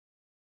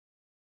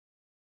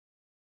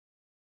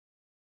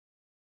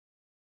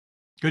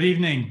Good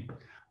evening.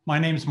 My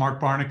name is Mark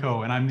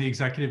Barnico, and I'm the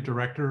Executive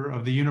Director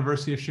of the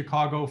University of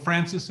Chicago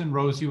Francis and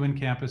Rose Yuen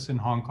campus in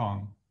Hong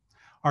Kong,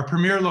 our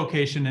premier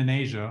location in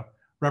Asia,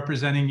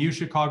 representing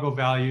UChicago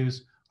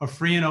values of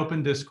free and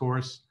open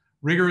discourse,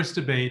 rigorous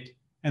debate,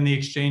 and the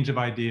exchange of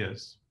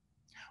ideas.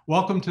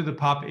 Welcome to the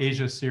Pop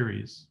Asia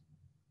series.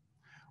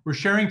 We're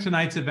sharing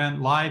tonight's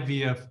event live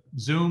via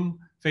Zoom,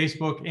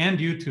 Facebook, and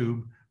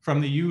YouTube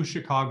from the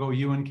UChicago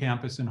Yuen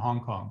campus in Hong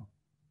Kong.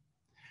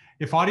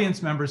 If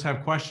audience members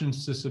have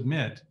questions to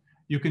submit,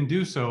 you can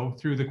do so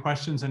through the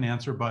questions and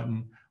answer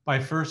button by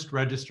first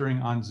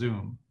registering on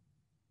Zoom.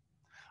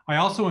 I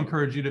also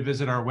encourage you to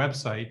visit our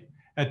website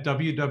at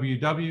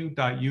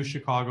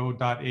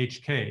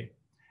www.uchicago.hk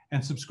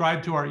and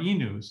subscribe to our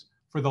e-news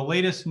for the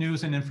latest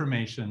news and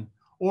information,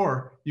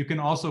 or you can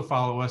also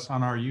follow us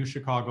on our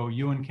UChicago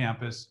Yuen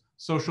campus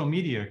social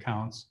media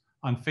accounts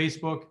on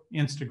Facebook,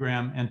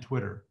 Instagram, and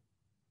Twitter.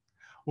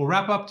 We'll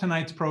wrap up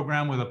tonight's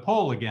program with a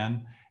poll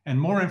again and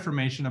more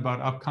information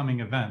about upcoming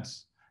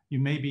events you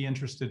may be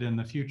interested in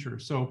the future.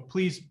 So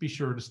please be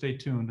sure to stay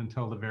tuned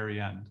until the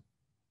very end.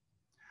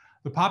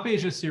 The Pop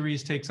Asia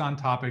series takes on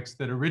topics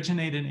that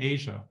originate in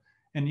Asia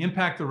and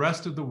impact the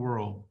rest of the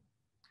world.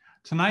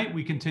 Tonight,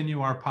 we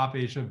continue our Pop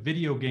Asia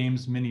video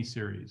games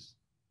mini-series.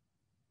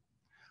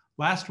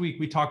 Last week,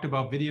 we talked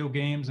about video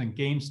games and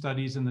game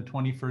studies in the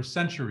 21st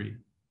century.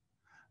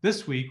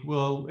 This week,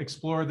 we'll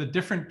explore the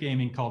different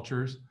gaming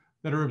cultures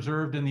that are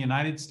observed in the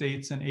United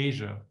States and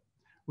Asia,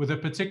 with a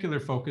particular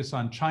focus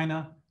on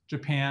China,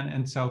 Japan,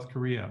 and South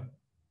Korea.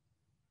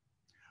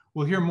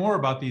 We'll hear more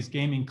about these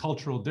gaming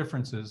cultural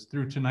differences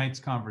through tonight's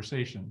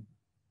conversation.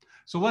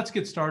 So let's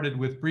get started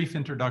with brief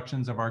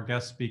introductions of our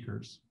guest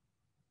speakers.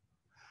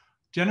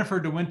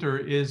 Jennifer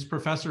DeWinter is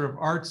Professor of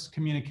Arts,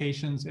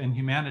 Communications, and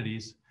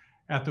Humanities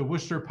at the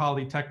Worcester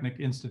Polytechnic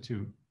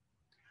Institute.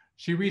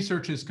 She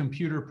researches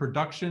computer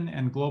production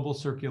and global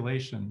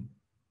circulation.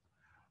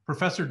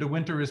 Professor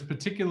DeWinter is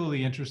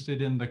particularly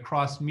interested in the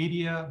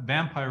cross-media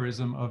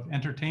vampirism of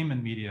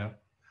entertainment media,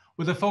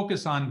 with a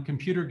focus on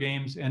computer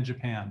games and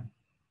Japan.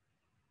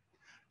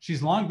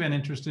 She's long been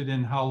interested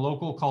in how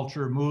local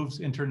culture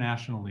moves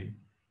internationally,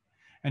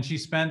 and she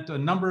spent a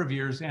number of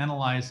years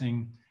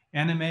analyzing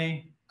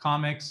anime,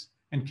 comics,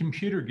 and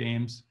computer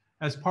games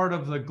as part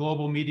of the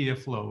global media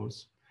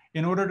flows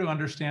in order to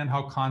understand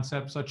how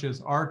concepts such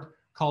as art,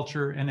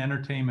 culture, and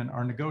entertainment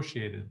are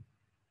negotiated.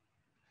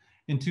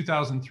 In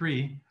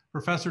 2003,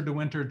 Professor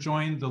DeWinter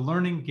joined the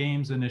Learning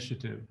Games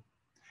Initiative.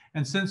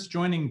 And since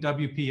joining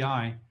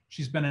WPI,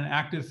 she's been an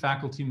active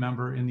faculty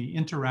member in the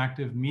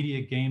Interactive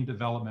Media Game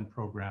Development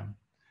Program,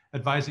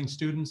 advising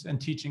students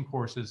and teaching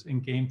courses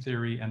in game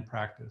theory and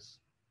practice.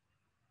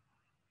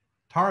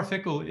 Tara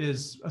Fickle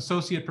is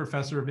Associate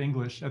Professor of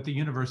English at the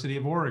University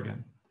of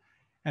Oregon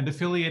and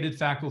affiliated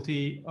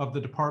faculty of the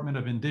Department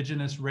of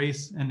Indigenous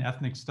Race and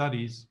Ethnic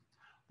Studies,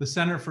 the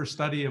Center for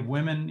Study of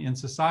Women in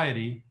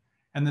Society,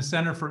 and the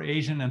Center for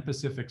Asian and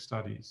Pacific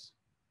Studies.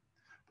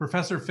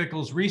 Professor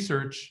Fickle's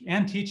research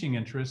and teaching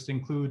interests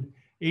include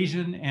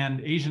Asian and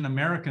Asian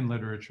American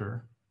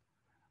literature,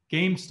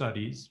 game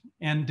studies,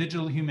 and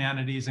digital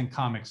humanities and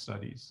comic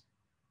studies.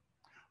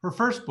 Her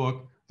first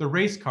book, The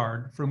Race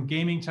Card, From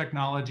Gaming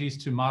Technologies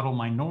to Model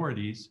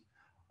Minorities,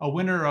 a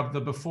winner of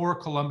the Before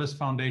Columbus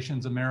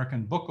Foundation's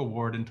American Book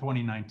Award in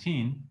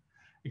 2019,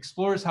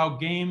 explores how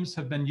games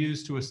have been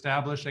used to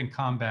establish and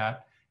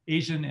combat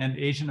Asian and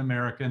Asian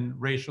American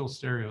racial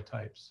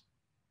stereotypes.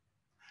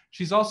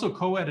 She's also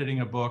co-editing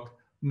a book,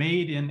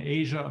 Made in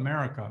Asia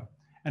America,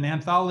 an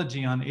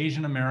anthology on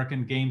Asian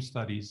American game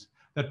studies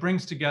that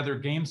brings together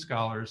game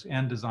scholars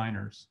and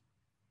designers.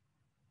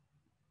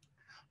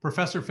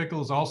 Professor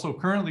Fickle is also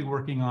currently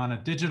working on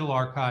a digital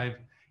archive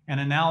and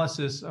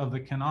analysis of the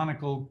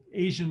canonical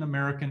Asian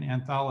American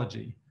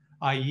anthology,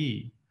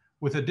 IE,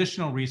 with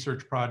additional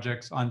research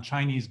projects on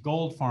Chinese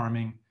gold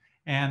farming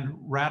and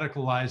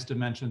radicalized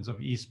dimensions of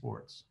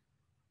esports.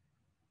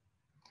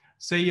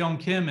 Se-Yong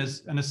Kim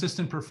is an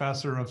assistant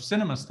professor of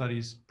cinema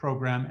studies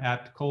program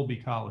at Colby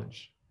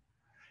College.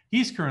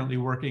 He's currently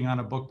working on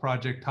a book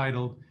project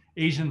titled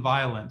Asian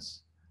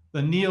Violence, the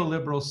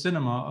Neoliberal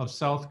Cinema of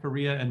South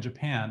Korea and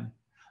Japan,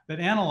 that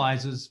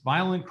analyzes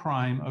violent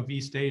crime of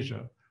East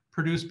Asia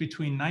produced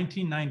between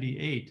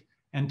 1998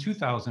 and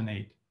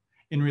 2008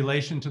 in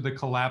relation to the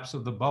collapse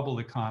of the bubble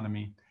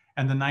economy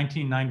and the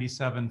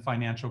 1997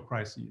 financial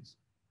crises.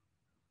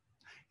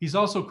 He's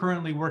also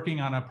currently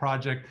working on a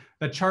project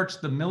that charts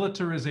the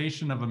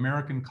militarization of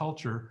American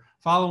culture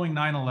following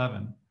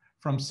 9/11,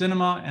 from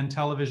cinema and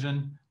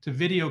television to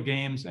video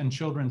games and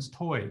children's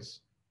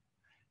toys.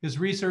 His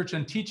research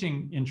and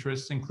teaching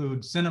interests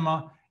include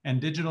cinema and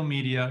digital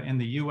media in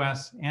the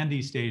US and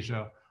East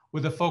Asia,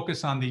 with a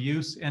focus on the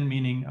use and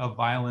meaning of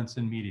violence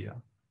in media.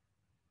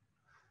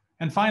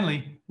 And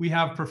finally, we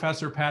have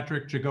Professor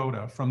Patrick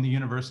Jagoda from the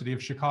University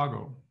of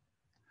Chicago.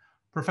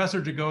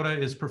 Professor Jagoda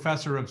is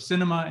Professor of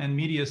Cinema and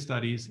Media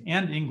Studies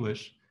and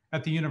English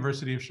at the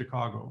University of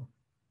Chicago.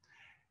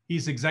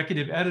 He's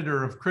Executive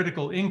Editor of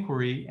Critical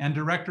Inquiry and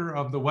Director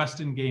of the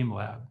Weston Game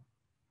Lab.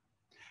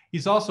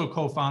 He's also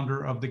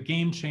co-founder of the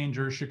Game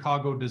Changer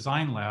Chicago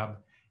Design Lab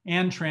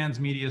and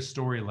Transmedia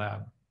Story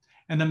Lab,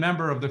 and a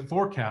member of the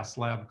Forecast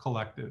Lab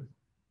Collective.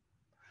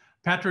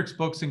 Patrick's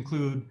books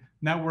include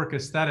Network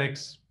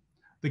Aesthetics,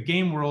 The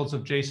Game Worlds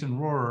of Jason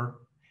Rohrer,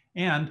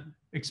 and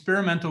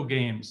Experimental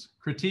Games,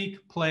 Critique,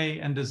 Play,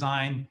 and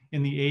Design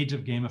in the Age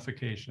of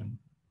Gamification.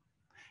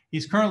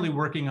 He's currently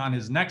working on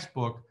his next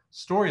book,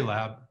 Story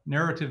Lab,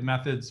 Narrative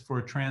Methods for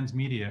a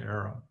Transmedia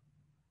Era.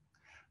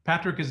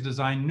 Patrick has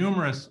designed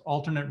numerous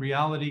alternate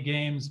reality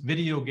games,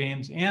 video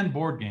games, and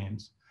board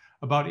games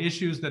about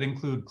issues that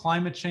include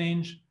climate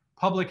change,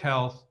 public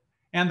health,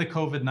 and the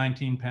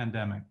COVID-19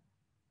 pandemic.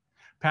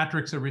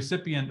 Patrick's a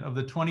recipient of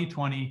the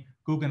 2020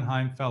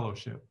 Guggenheim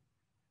Fellowship.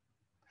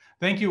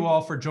 Thank you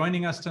all for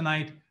joining us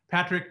tonight.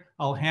 Patrick,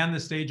 I'll hand the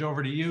stage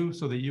over to you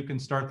so that you can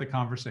start the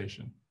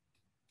conversation.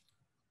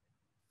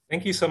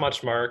 Thank you so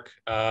much, Mark,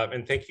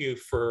 and thank you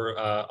for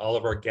all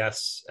of our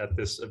guests at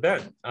this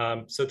event.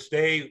 So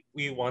today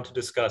we want to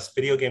discuss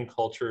video game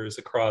cultures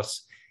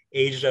across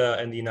Asia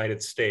and the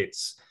United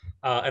States.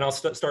 And I'll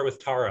start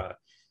with Tara.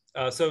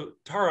 So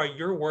Tara,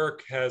 your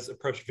work has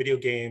approached video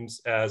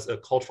games as a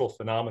cultural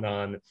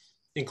phenomenon,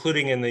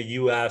 including in the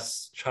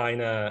US,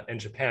 China, and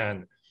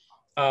Japan.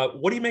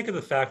 What do you make of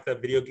the fact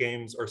that video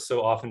games are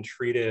so often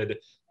treated,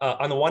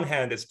 on the one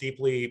hand, as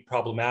deeply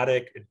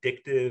problematic,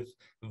 addictive,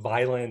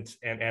 violent,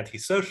 and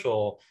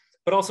antisocial,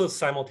 but also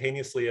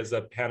simultaneously as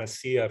a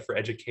panacea for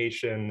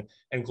education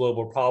and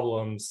global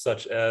problems,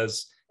 such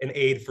as an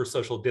aid for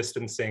social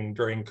distancing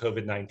during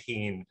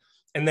COVID-19?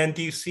 And then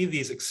do you see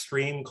these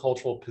extreme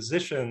cultural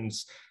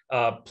positions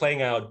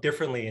playing out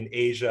differently in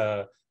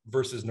Asia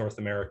versus North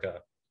America?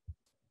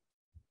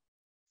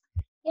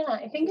 Yeah,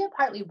 I think it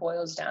partly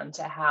boils down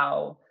to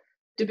how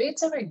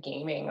debates over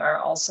gaming are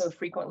also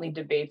frequently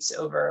debates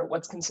over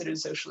what's considered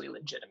socially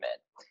legitimate,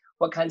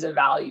 what kinds of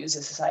values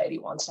a society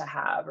wants to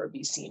have or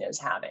be seen as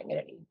having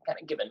at any kind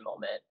of given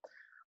moment.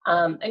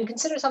 And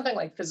consider something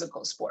like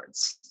physical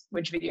sports,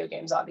 which video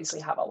games obviously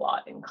have a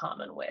lot in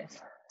common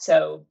with.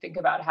 So think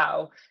about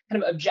how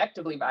kind of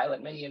objectively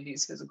violent many of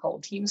these physical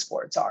team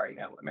sports are,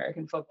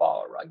 American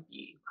football,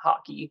 rugby,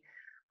 hockey,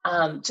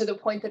 to the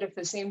point that if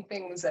the same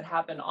things that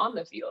happen on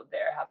the field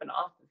there happen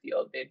off the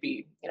field, they'd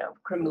be,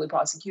 criminally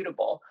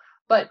prosecutable.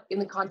 But in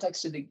the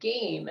context of the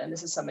game, and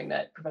this is something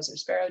that Professor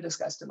Sparrow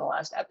discussed in the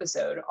last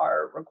episode,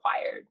 are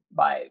required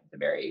by the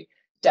very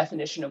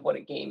definition of what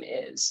a game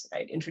is,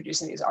 right?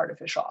 Introducing these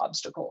artificial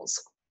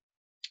obstacles.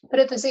 But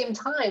at the same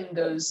time,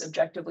 those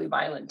objectively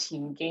violent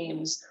team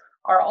games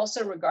are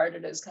also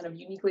regarded as kind of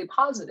uniquely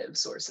positive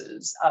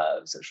sources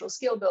of social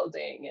skill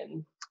building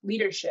and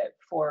leadership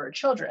for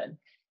children.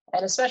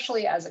 And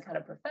especially as a kind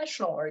of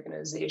professional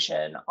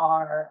organization,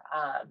 are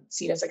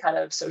seen as a kind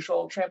of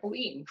social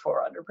trampoline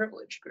for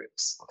underprivileged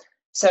groups.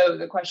 So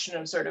the question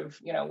of sort of,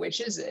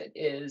 which is it?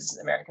 Is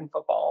American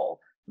football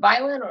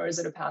violent, or is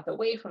it a path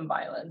away from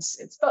violence?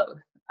 It's both.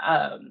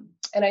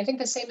 And I think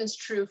the same is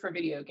true for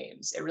video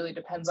games. It really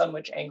depends on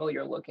which angle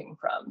you're looking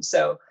from.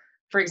 So,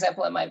 for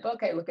example, in my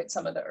book, I look at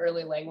some of the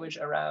early language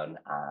around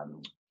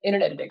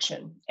internet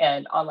addiction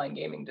and online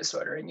gaming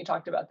disorder. And you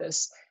talked about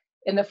this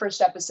in the first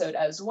episode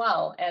as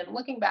well. And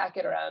looking back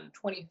at around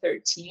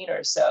 2013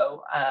 or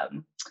so,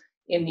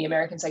 in the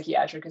American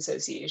Psychiatric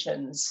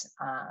Association's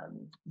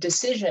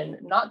decision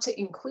not to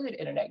include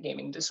internet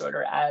gaming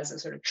disorder as a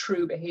sort of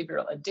true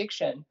behavioral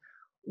addiction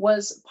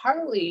was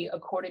partly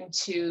according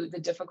to the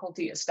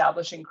difficulty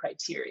establishing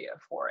criteria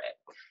for it.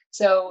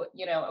 So,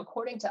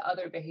 according to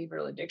other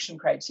behavioral addiction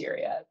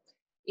criteria,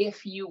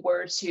 if you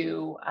were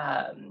to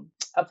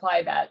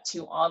apply that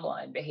to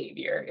online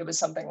behavior, it was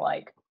something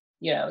like,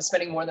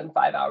 spending more than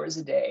 5 hours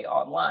a day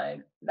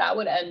online, that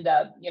would end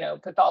up,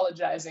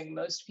 pathologizing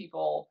most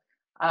people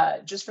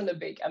just from the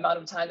big amount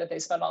of time that they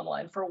spend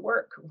online for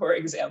work, for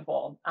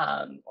example.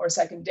 Or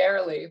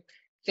secondarily,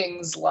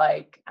 things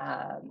like,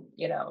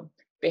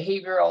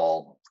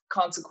 behavioral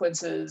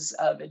consequences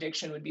of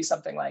addiction would be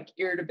something like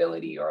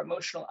irritability or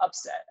emotional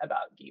upset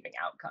about gaming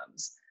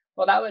outcomes.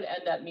 Well, that would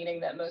end up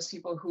meaning that most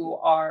people who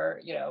are,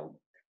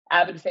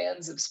 avid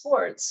fans of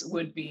sports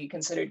would be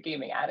considered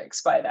gaming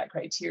addicts by that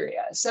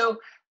criteria. So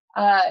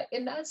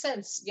in that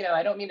sense,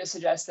 I don't mean to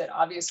suggest that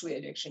obviously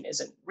addiction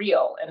isn't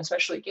real, and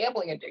especially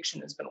gambling addiction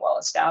has been well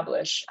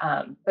established,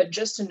 but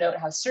just to note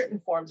how certain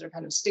forms are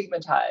kind of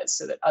stigmatized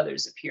so that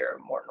others appear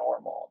more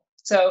normal.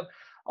 So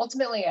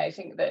ultimately, I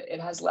think that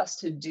it has less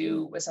to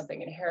do with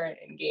something inherent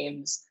in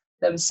games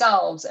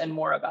themselves and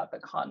more about the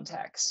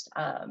context.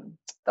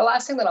 The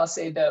last thing that I'll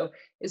say, though,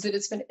 is that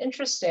it's been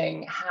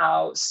interesting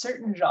how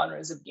certain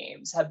genres of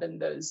games have been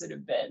those that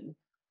have been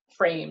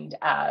framed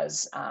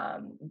as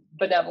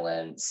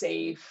benevolent,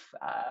 safe,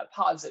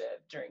 positive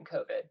during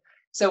COVID.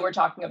 So we're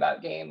talking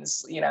about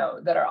games,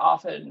 that are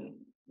often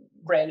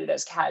branded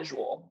as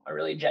casual, a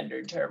really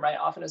gendered term, right?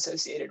 Often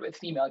associated with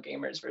female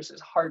gamers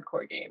versus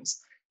hardcore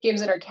games. Games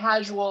that are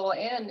casual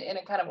and in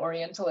a kind of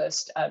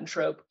Orientalist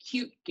trope,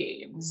 cute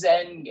games,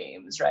 Zen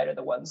games, right, are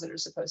the ones that are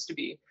supposed to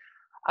be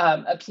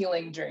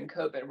appealing during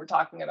COVID. We're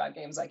talking about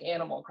games like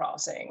Animal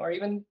Crossing, or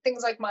even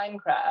things like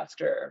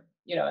Minecraft, or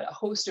a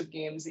host of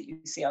games that you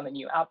see on the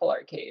new Apple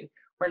Arcade.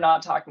 We're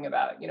not talking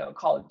about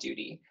Call of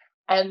Duty.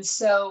 And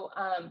so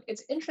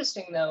it's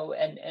interesting though,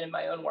 and in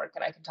my own work,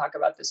 and I can talk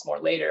about this more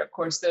later, of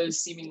course,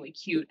 those seemingly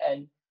cute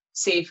and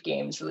safe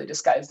games really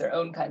disguise their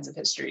own kinds of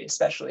history,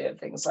 especially of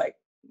things like,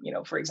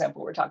 for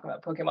example, we're talking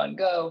about Pokemon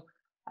Go,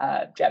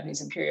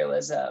 Japanese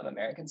imperialism,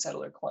 American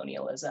settler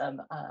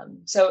colonialism.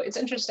 So it's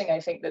interesting,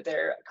 I think, that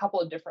there are a couple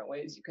of different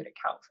ways you could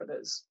account for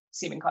those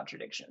seeming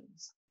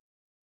contradictions.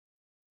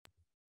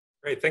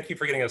 Great, thank you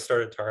for getting us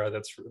started, Tara.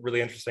 That's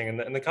really interesting.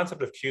 And the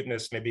concept of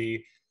cuteness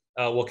maybe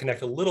will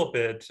connect a little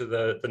bit to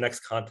the next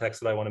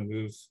context that I want to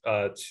move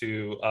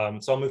to.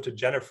 So I'll move to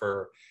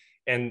Jennifer.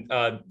 And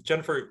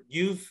Jennifer,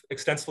 you've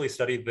extensively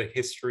studied the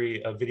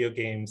history of video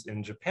games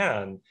in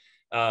Japan.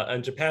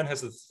 And Japan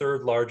has the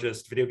third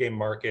largest video game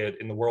market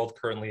in the world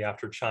currently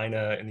after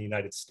China and the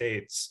United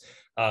States.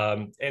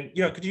 And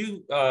could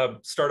you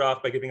start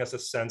off by giving us a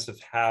sense of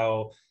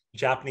how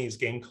Japanese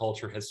game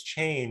culture has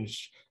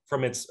changed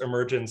from its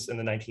emergence in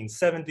the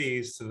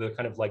 1970s to the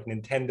kind of like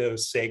Nintendo,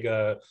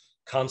 Sega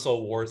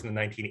console wars in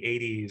the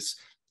 1980s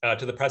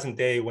to the present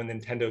day when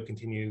Nintendo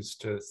continues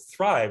to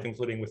thrive,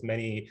 including with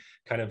many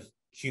kind of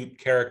cute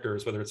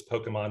characters, whether it's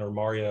Pokemon or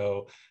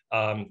Mario,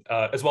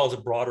 as well as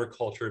a broader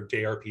culture of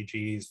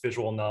JRPGs,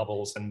 visual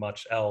novels, and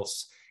much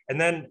else.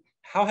 And then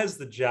how has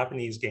the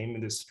Japanese game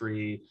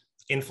industry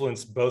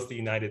influenced both the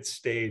United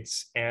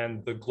States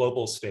and the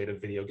global state of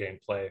video game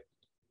play?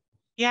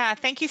 Yeah,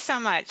 thank you so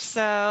much.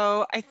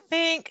 So I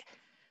think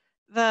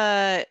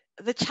the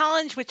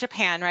challenge with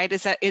Japan, right,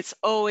 is that it's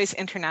always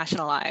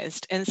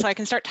internationalized. And so I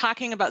can start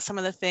talking about some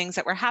of the things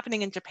that were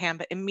happening in Japan,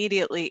 but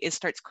immediately it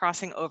starts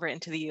crossing over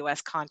into the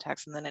US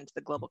context and then into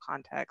the global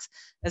context,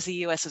 as the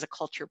US is a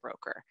culture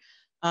broker.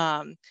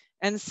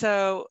 And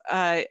so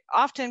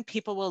often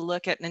people will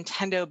look at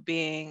Nintendo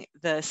being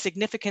the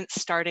significant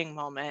starting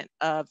moment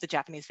of the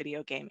Japanese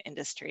video game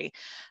industry.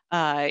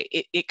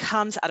 It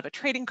comes out of a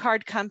trading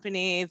card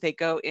company. They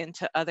go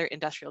into other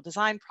industrial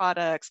design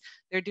products.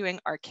 They're doing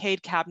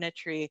arcade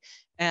cabinetry,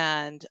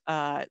 and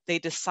they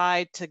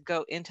decide to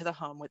go into the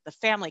home with the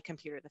family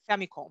computer, the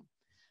Famicom.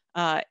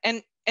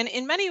 And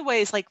in many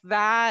ways, like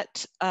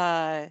that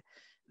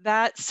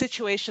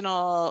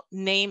situational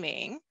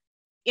naming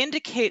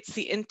indicates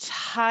the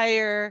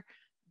entire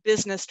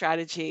business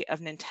strategy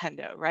of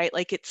Nintendo, right?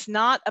 Like it's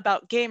not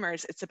about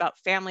gamers, it's about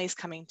families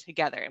coming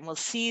together. And we'll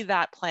see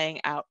that playing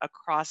out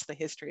across the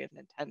history of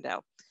Nintendo.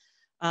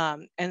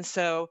 And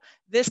so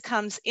this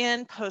comes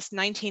in post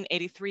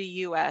 1983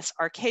 US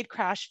arcade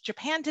crash.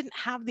 Japan didn't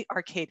have the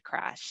arcade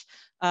crash.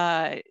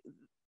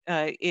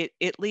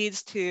 It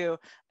leads to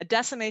a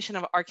decimation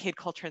of arcade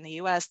culture in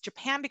the US.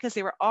 Japan, because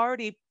they were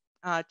already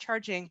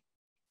charging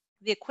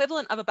the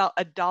equivalent of about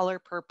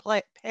 $1 per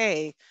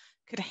pay,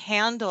 could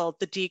handle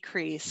the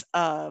decrease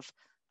of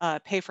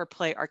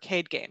pay-for-play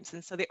arcade games.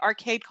 And so the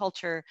arcade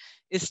culture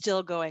is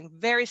still going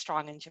very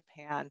strong in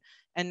Japan.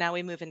 And now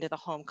we move into the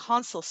home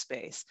console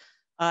space.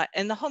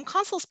 And the home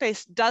console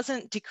space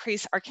doesn't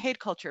decrease arcade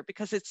culture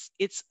because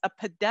it's a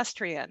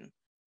pedestrian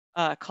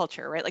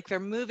culture, right? Like they're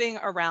moving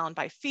around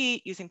by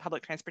feet, using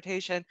public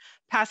transportation,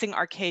 passing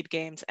arcade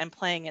games and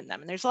playing in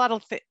them. And there's a lot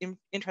of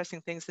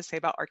interesting things to say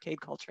about arcade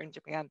culture in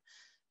Japan.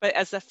 But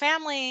as the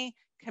family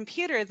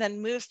computer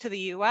then moves to the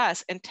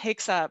US and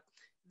takes up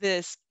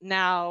this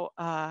now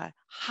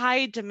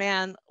high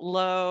demand,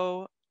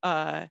 low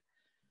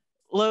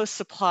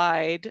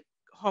supplied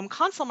home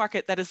console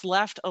market that is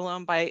left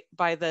alone by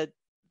the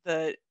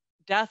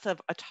death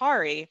of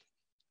Atari,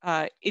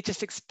 it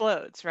just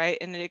explodes, right?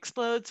 And it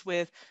explodes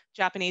with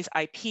Japanese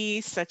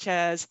IP such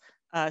as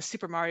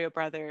Super Mario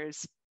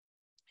Brothers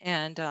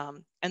and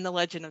The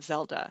Legend of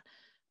Zelda.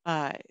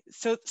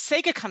 So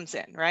Sega comes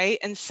in, right?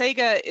 And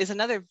Sega is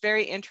another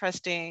very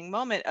interesting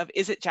moment of,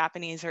 is it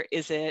Japanese or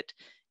is it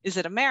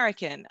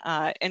American?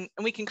 And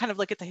we can kind of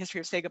look at the history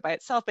of Sega by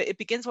itself, but it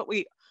begins what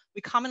we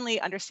commonly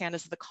understand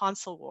as the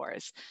console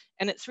wars.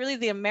 And it's really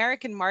the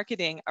American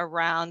marketing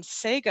around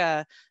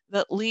Sega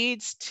that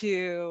leads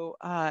to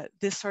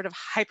this sort of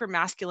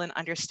hyper-masculine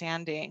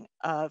understanding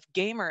of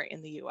gamer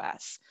in the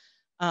US.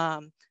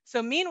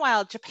 So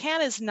meanwhile,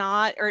 Nintendo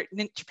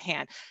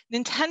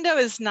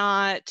is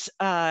not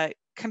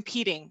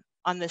competing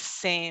on the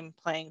same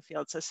playing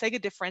field. So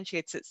Sega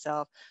differentiates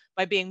itself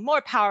by being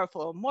more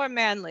powerful, more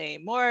manly,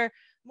 more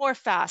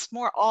fast,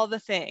 more all the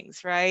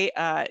things, right?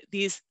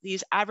 These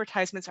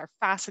advertisements are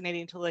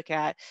fascinating to look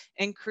at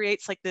and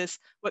creates like this,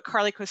 what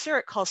Carly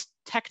Kosirak calls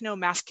techno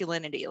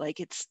masculinity. Like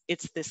it's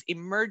this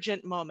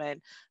emergent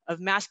moment of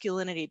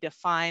masculinity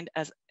defined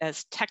as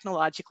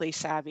technologically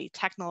savvy,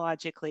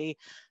 technologically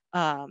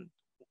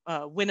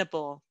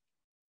winnable.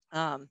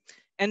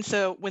 And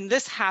so when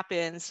this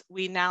happens,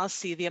 we now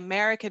see the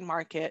American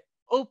market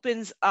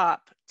opens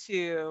up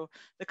to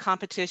the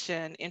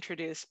competition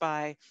introduced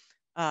by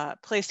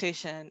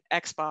PlayStation,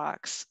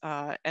 Xbox,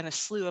 and a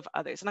slew of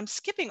others. And I'm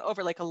skipping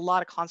over like a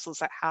lot of consoles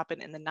that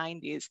happened in the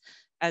 90s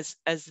as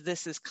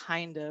this is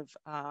kind of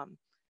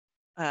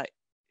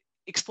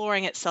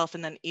exploring itself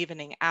and then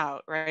evening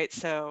out, right?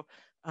 So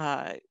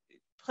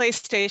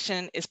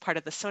PlayStation is part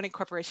of the Sony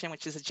Corporation,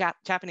 which is a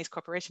Japanese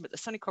corporation, but the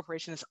Sony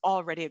Corporation is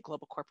already a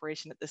global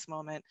corporation at this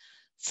moment.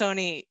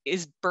 Sony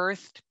is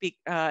birthed,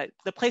 the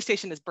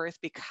PlayStation is birthed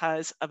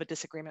because of a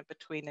disagreement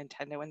between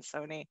Nintendo and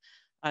Sony.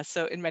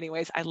 So in many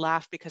ways, I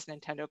laugh because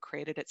Nintendo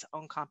created its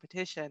own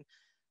competition.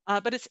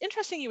 But it's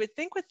interesting, you would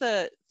think with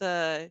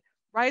the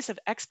rise of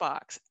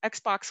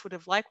Xbox would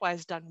have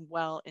likewise done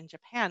well in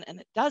Japan,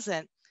 and it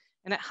doesn't.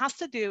 And it has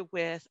to do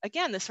with,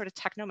 again, this sort of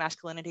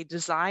techno-masculinity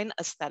design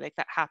aesthetic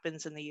that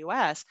happens in the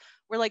US,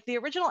 where like the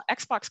original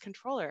Xbox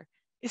controller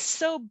is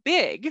so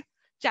big,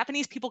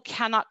 Japanese people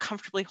cannot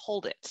comfortably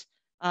hold it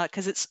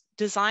because it's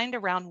designed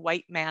around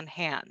white man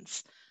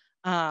hands.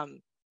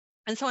 And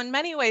so in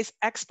many ways,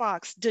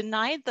 Xbox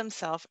denied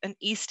themselves an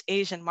East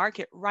Asian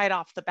market right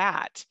off the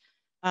bat.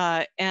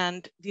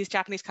 And these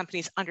Japanese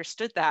companies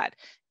understood that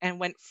and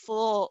went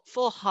full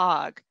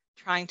hog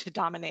trying to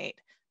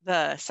dominate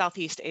the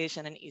Southeast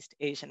Asian and East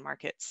Asian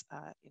markets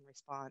in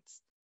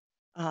response.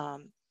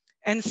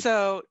 And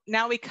so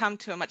now we come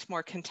to a much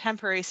more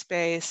contemporary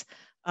space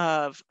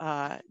of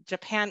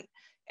Japan.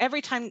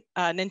 Every time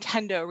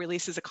Nintendo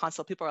releases a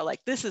console, people are like,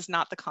 this is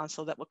not the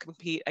console that will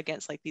compete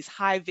against like these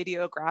high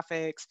video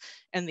graphics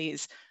and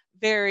these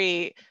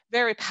very,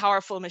 very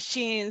powerful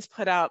machines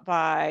put out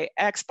by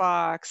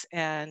Xbox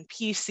and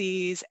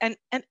PCs, and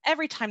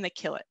every time they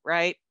kill it,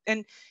 right?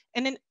 And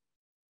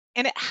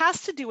it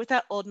has to do with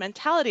that old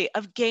mentality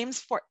of games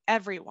for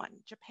everyone.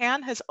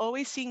 Japan has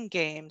always seen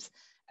games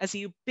as a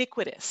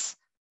ubiquitous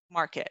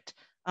market.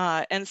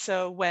 And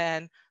so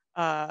when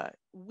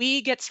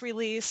Wii gets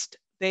released,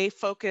 they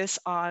focus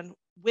on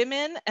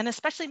women and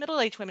especially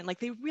middle-aged women. Like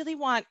they really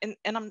want, and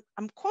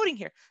I'm quoting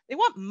here, they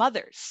want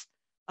mothers.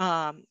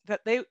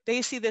 That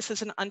they see this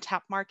as an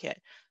untapped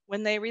market.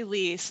 When they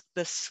release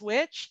the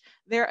Switch,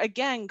 they're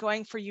again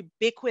going for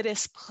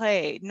ubiquitous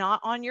play, not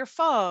on your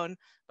phone,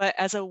 but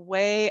as a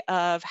way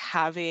of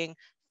having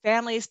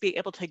families be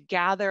able to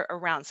gather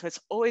around. So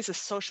it's always a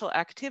social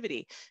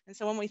activity. And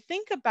so when we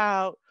think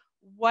about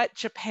what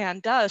Japan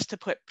does to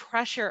put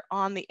pressure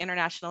on the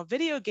international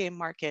video game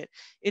market,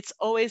 it's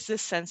always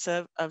this sense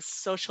of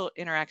social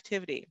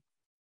interactivity.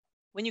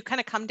 When you kind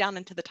of come down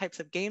into the types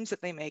of games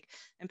that they make,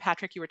 and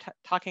Patrick, you were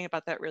talking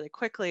about that really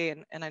quickly,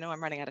 and I know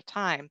I'm running out of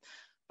time,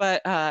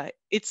 but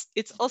it's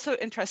also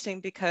interesting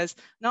because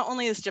not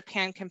only is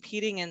Japan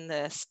competing in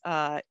this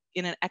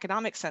in an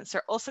economic sense,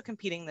 they're also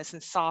competing this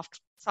in soft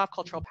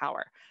cultural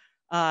power.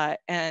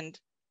 And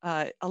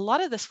a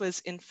lot of this was,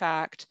 in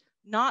fact,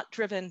 not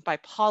driven by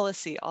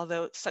policy,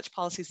 although such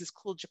policies as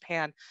Cool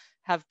Japan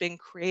have been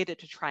created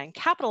to try and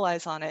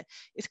capitalize on it.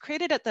 It's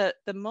created at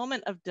the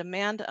moment of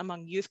demand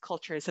among youth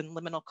cultures and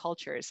liminal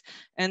cultures.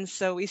 And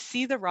so we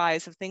see the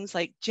rise of things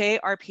like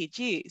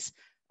JRPGs,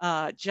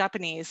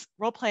 Japanese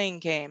role-playing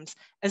games,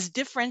 as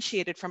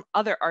differentiated from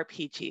other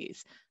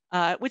RPGs,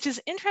 which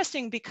is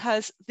interesting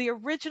because the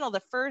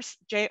first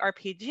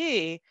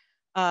JRPG,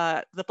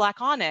 the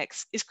Black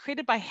Onyx, is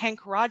created by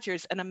Hank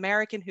Rogers, an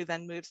American who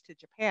then moves to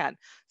Japan.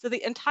 So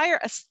the entire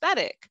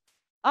aesthetic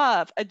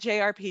of a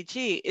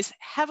JRPG is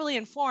heavily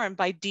informed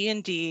by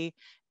D&D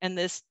and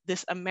this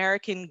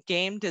American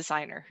game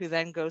designer who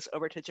then goes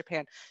over to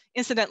Japan.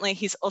 Incidentally,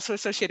 he's also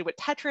associated with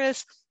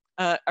Tetris,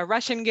 a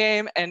Russian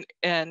game, and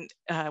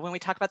when we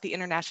talk about the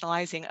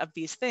internationalizing of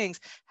these things,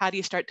 how do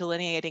you start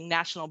delineating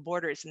national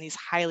borders in these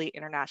highly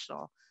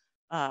international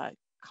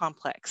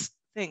complex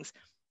things?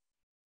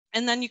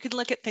 And then you could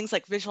look at things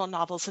like visual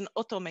novels and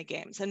otome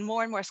games, and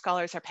more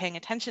scholars are paying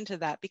attention to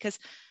that because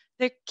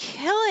they're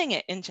killing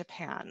it in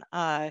Japan.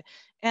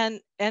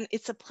 And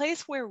it's a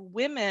place where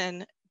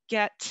women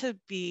get to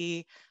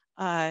be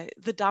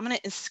the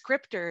dominant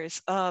inscriptors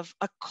of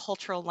a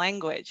cultural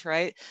language,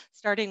 right?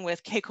 Starting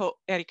with Keiko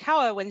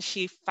Arikawa when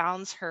she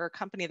founds her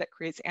company that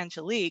creates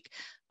Angelique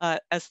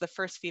as the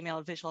first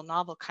female visual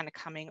novel kind of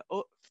coming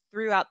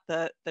throughout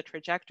the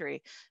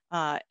trajectory.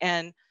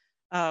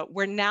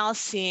 We're now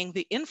seeing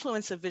the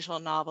influence of visual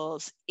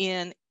novels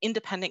in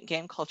independent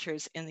game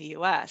cultures in the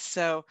US.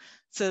 So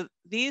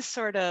these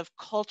sort of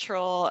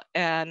cultural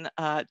and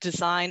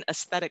design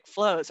aesthetic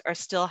flows are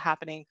still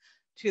happening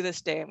to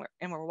this day,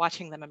 and we're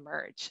watching them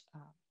emerge.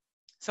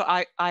 So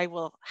I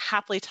will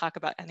happily talk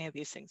about any of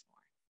these things more.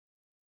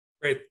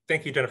 Great,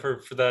 thank you, Jennifer,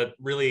 for that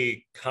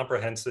really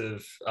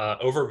comprehensive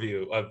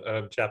overview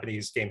of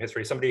Japanese game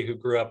history. Somebody who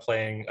grew up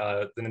playing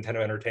the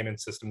Nintendo Entertainment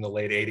System in the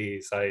late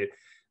 80s,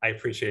 I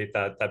appreciate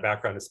that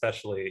background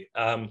especially.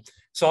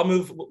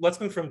 So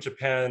let's move from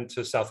Japan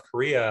to South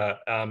Korea.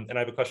 And I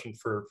have a question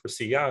for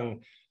Si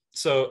Young.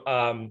 So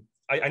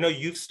I know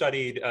you've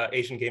studied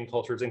Asian game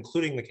cultures,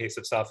 including the case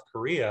of South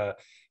Korea.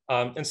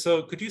 And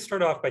so could you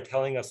start off by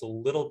telling us a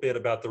little bit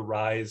about the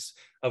rise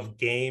of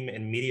game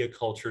and media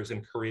cultures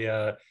in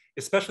Korea,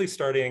 especially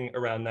starting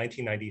around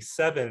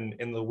 1997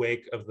 in the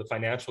wake of the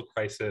financial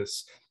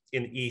crisis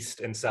in East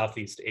and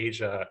Southeast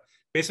Asia?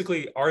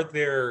 Basically, are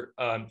there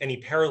any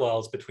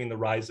parallels between the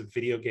rise of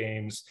video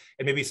games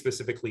and maybe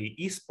specifically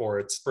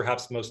esports,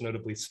 perhaps most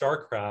notably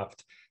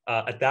StarCraft,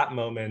 at that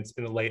moment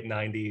in the late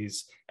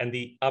 90s, and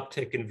the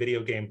uptick in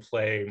video game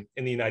play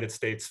in the United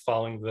States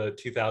following the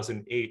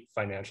 2008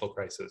 financial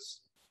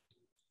crisis?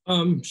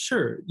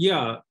 Sure,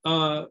 yeah.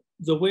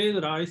 The way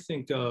that I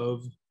think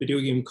of video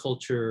game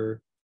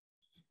culture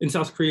in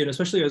South Korea, and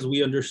especially as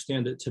we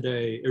understand it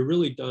today, it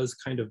really does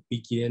kind of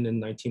begin in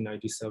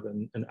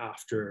 1997 and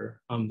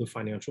after the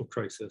financial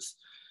crisis.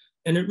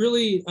 And it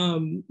really,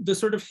 the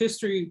sort of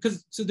history,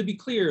 because so to be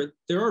clear,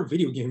 there are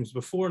video games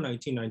before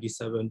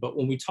 1997, but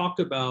when we talk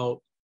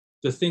about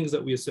the things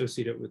that we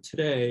associate it with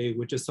today,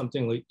 which is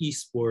something like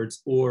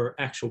esports or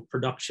actual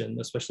production,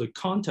 especially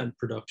content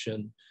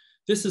production,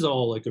 this is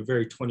all like a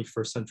very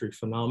 21st century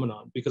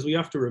phenomenon, because we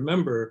have to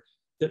remember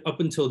that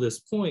up until this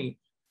point,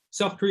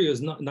 South Korea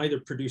is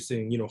neither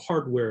producing,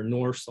 hardware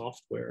nor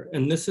software.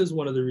 And this is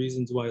one of the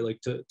reasons why,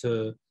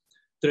 that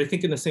I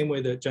think in the same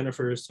way that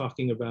Jennifer is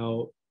talking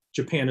about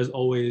Japan is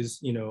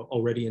always,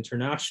 already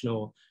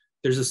international,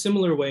 there's a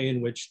similar way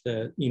in which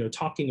that,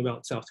 talking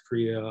about South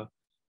Korea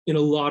in a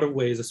lot of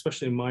ways,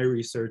 especially in my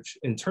research,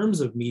 in terms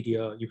of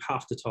media, you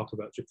have to talk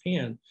about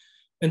Japan.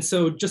 And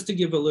so just to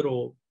give a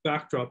little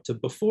backdrop to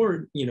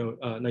before,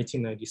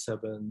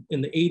 1997,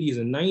 in the 80s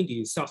and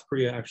 90s, South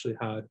Korea actually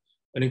had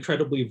an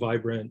incredibly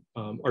vibrant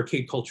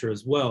arcade culture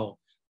as well,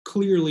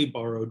 clearly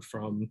borrowed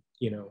from,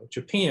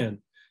 Japan.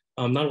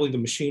 Not only the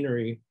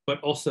machinery,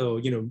 but also,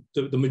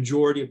 the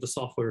majority of the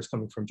software is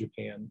coming from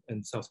Japan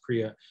and South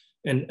Korea.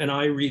 And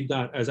I read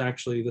that as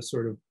actually the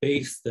sort of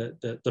base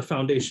that the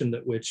foundation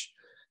that which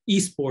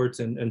esports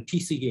and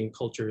PC game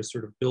culture is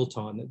sort of built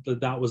on.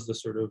 That was the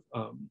sort of,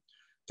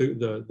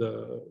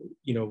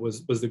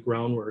 was the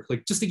groundwork.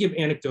 Like, just to give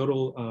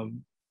anecdotal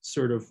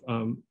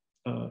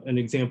an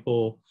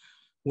example,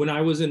 when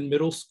I was in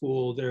middle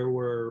school, there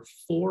were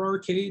 4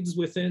 arcades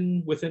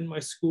within my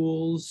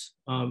schools,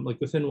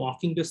 within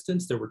walking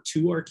distance. There were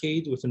 2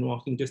 arcades within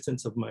walking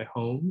distance of my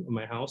home, of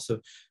my house.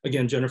 So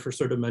again, Jennifer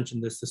sort of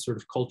mentioned this sort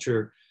of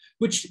culture,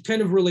 which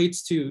kind of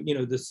relates to,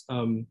 this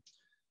not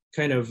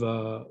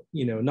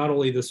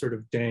only the sort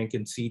of dank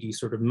and seedy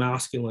sort of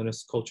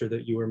masculinist culture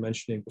that you were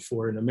mentioning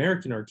before in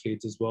American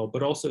arcades as well,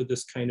 but also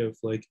this kind of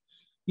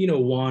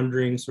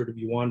wandering, sort of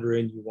you wander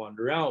in, you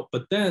wander out.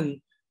 But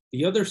then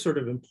the other sort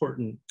of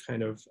important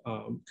kind of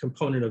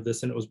component of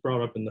this, and it was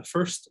brought up in the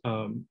first,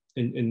 in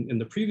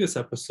the previous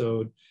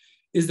episode,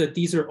 is that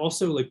these are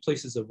also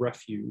places of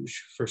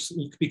refuge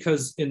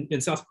because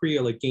in South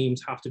Korea,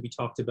 games have to be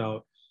talked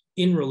about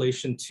in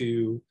relation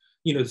to,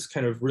 this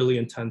kind of really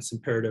intense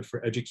imperative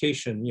for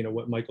education,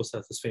 what Michael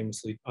Seth has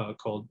famously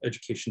called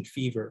education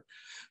fever,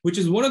 which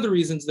is one of the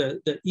reasons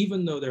that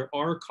even though there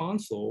are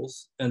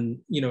consoles and,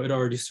 it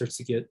already starts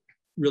to get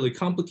really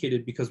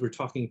complicated because we're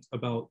talking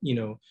about,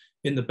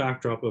 in the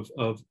backdrop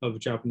of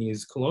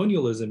Japanese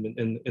colonialism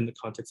in the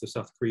context of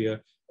South Korea,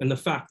 and the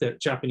fact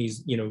that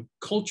Japanese,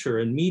 culture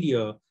and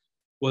media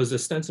was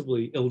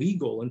ostensibly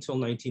illegal until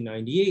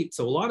 1998.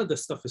 So a lot of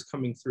this stuff is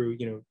coming through,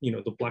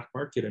 the black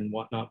market and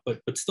whatnot,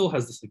 but still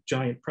has this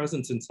giant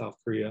presence in South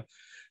Korea.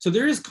 So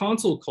there is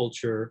console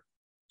culture,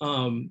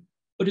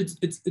 but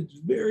it's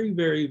very,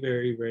 very,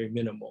 very, very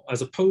minimal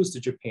as opposed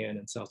to Japan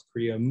and South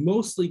Korea,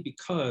 mostly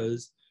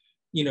because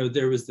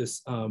there was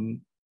this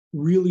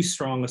really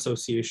strong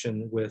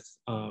association with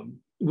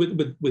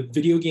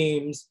video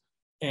games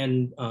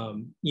and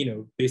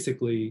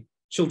basically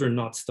children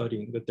not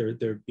studying, that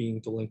they're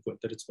being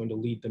delinquent, that it's going to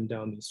lead them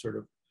down these sort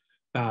of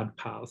bad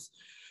paths.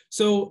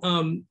 So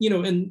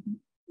and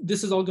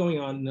this is all going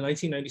on in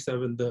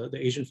 1997. The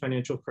Asian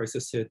financial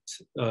crisis hit.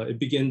 It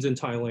begins in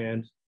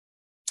Thailand.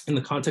 In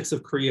the context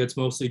of Korea, it's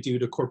mostly due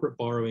to corporate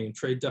borrowing and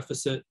trade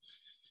deficit.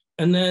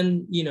 And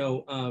then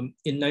in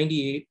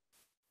 98.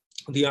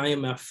 The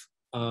IMF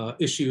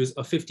issues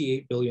a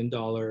 $58 billion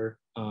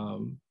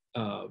bailout,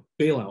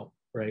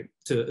 right,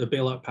 to a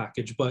bailout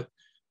package. But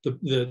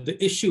the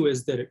issue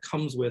is that it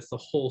comes with a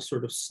whole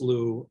sort of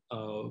slew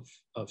of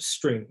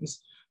strings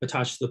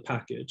attached to the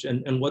package.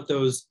 And what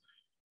those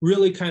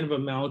really kind of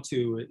amount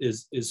to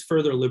is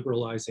further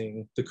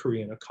liberalizing the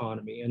Korean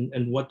economy.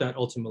 And what that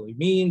ultimately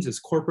means is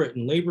corporate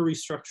and labor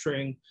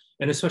restructuring,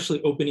 and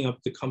especially opening up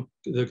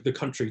the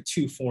country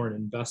to foreign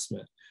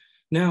investment.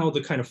 Now,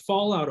 the kind of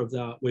fallout of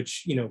that,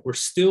 which, we're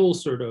still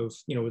sort of,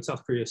 what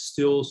South Korea is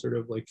still sort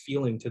of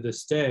feeling to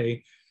this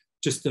day,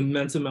 just the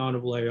immense amount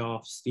of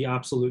layoffs, the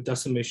absolute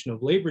decimation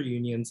of labor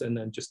unions, and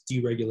then just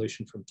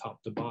deregulation from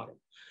top to bottom.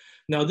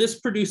 Now,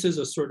 this produces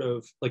a sort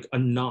of a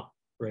knot,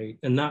 right?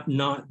 And that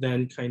knot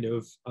then kind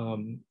of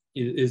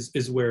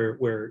is where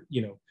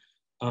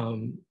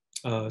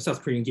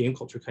South Korean game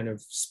culture kind of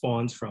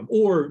spawns from,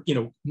 or,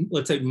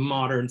 let's say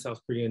modern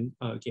South Korean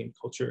game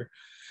culture.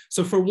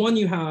 So for one,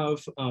 you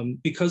have,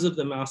 because of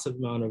the massive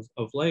amount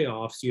of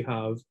layoffs, you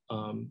have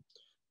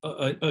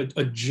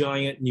a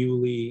giant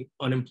newly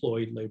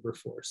unemployed labor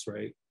force,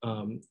 right?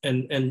 And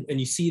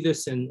you see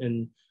this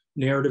in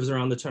narratives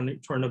around the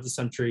turn of the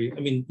century. I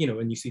mean,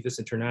 and you see this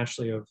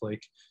internationally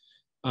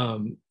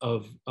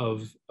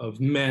of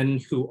men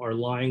who are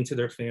lying to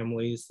their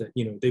families that,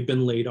 they've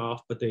been laid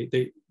off, but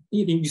they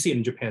you see it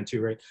in Japan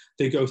too, right?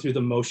 They go through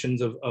the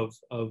motions of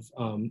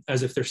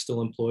as if they're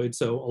still employed.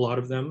 So a lot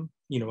of them,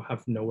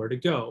 have nowhere to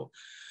go.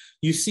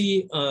 You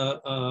see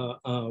that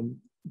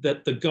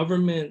the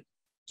government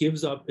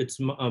gives up its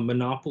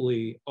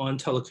monopoly on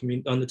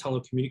the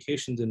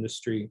telecommunications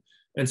industry,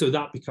 and so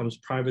that becomes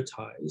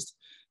privatized.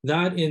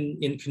 That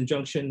in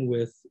conjunction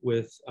with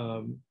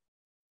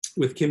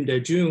Kim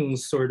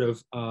Dae-jung's sort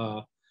of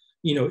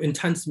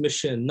intense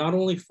mission, not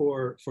only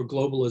for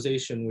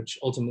globalization, which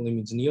ultimately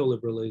means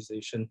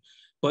neoliberalization,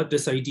 but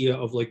this idea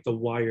of like the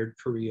wired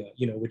Korea,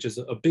 which is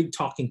a big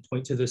talking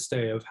point to this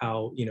day of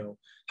how,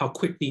 how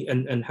quickly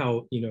and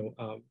how,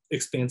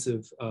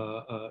 expansive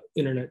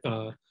internet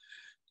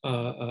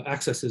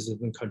access is in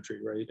the country,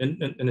 right?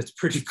 And it's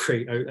pretty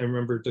great. I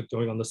remember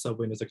going on the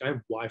subway and it's like, I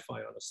have Wi-Fi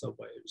on a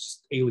subway. It was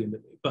just alien to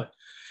me. But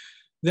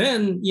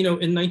then,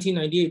 in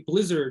 1998,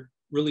 Blizzard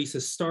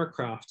releases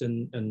StarCraft,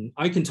 and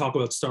I can talk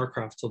about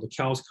StarCraft till the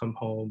cows come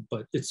home,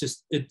 but it's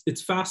just,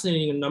 it's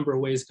fascinating in a number of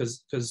ways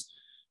because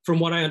from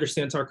what I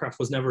understand, StarCraft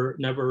was never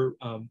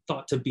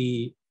thought to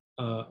be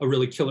a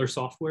really killer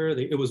software.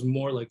 It was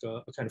more like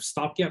a kind of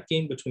stopgap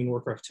game between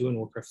Warcraft 2 and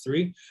Warcraft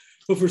 3.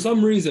 But for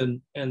some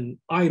reason, and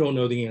I don't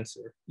know the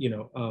answer,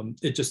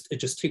 it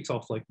just takes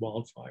off like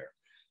wildfire.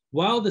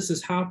 While this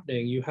is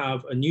happening, you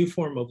have a new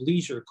form of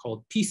leisure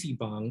called PC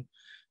bang,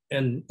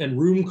 and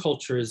room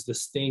culture is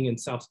this thing in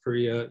South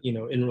Korea,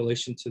 in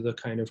relation to the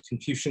kind of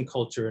Confucian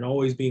culture and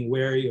always being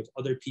wary of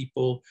other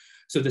people.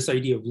 So this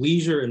idea of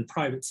leisure and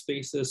private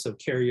spaces, so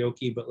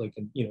karaoke, but like,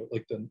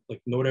 like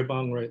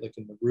noraebang, right? Like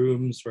in the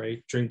rooms,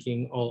 right?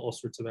 Drinking, all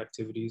sorts of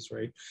activities,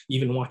 right?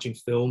 Even watching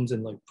films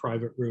in like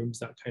private rooms,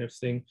 that kind of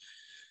thing.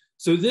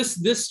 So this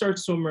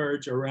starts to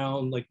emerge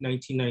around like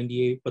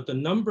 1998, but the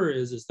number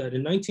is that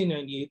in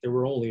 1998, there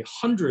were only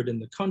 100 in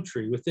the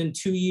country. Within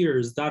 2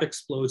 years, that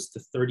explodes to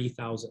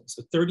 30,000.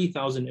 So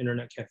 30,000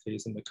 internet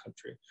cafes in the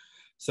country.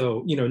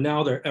 So,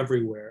 now they're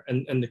everywhere.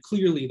 And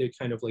clearly they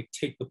kind of like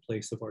take the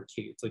place of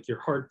arcades. Like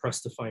you're hard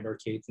pressed to find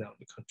arcades now in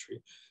the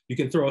country. You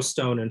can throw a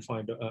stone and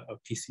find a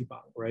PC bang,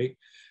 right?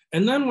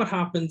 And then what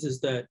happens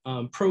is that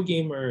pro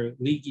gamer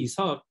Lee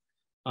Gi-seok,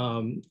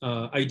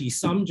 ID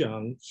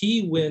Samjang,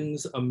 he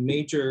wins a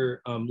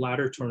major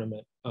ladder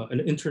tournament, an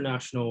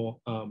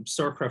international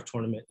StarCraft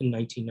tournament in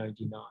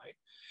 1999.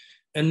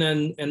 And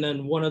then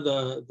one of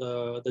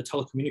the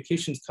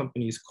telecommunications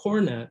companies,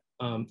 Cornet,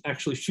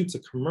 actually shoots a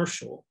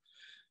commercial.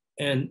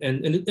 And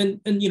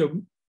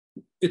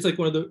it's like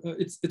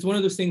it's one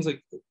of those things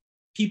like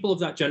people of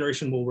that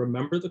generation will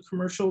remember the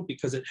commercial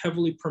because it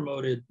heavily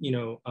promoted,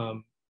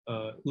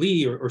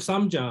 Lee or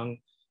Samjang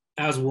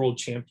as world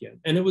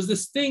champion. And it was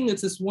this thing,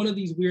 it's just one of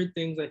these weird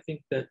things, I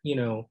think that,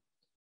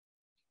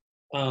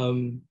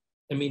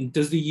 I mean,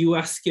 does the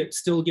US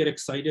still get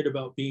excited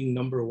about being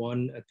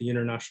 #1 at the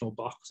international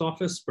box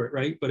office,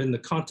 right? But in the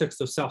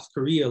context of South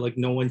Korea, like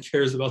no one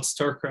cares about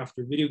StarCraft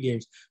or video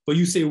games, but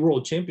you say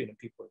world champion and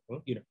people,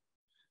 well,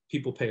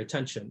 people pay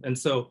attention. And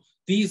so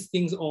these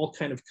things all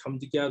kind of come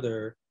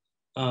together.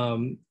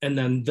 And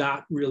then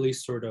that really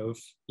sort of,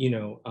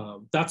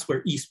 that's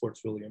where esports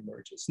really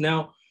emerges.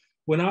 Now,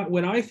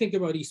 when I think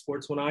about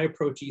esports, when I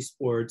approach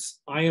esports,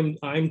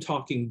 I'm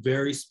talking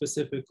very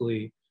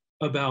specifically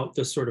about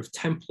the sort of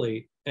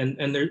template,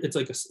 and there it's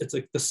like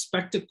the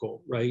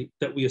spectacle, right,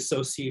 that we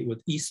associate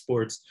with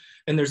esports,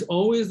 and there's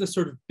always this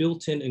sort of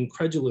built-in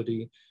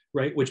incredulity,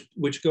 right,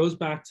 which goes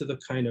back to the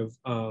kind of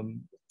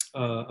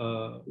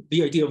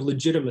the idea of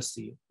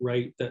legitimacy,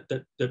 right, that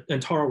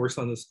and Tara works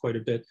on this quite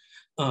a bit,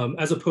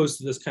 as opposed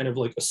to this kind of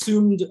like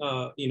assumed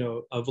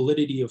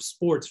validity of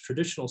sports,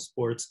 traditional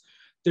sports.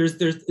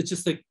 It's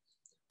just like,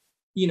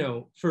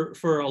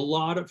 for a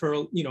lot of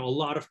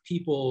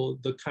people,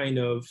 the kind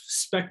of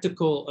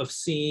spectacle of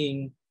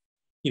seeing,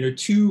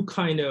 two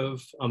kind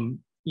of,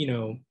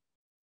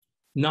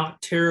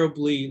 not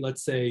terribly,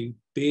 let's say,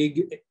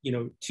 big,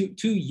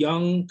 two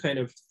young kind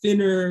of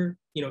thinner,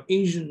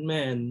 Asian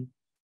men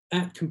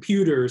at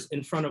computers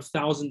in front of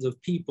thousands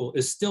of people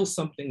is still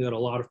something that a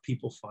lot of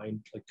people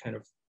find like kind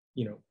of,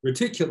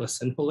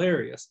 ridiculous and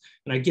hilarious.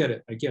 And I get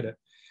it.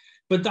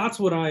 But that's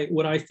what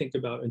I think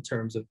about in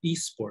terms of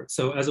esports.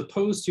 So as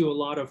opposed to a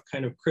lot of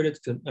kind of critics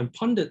and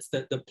pundits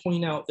that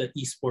point out that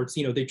esports,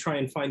 they try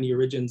and find the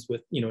origins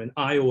with, in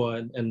Iowa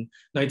and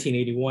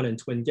 1981 and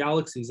Twin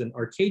Galaxies and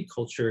arcade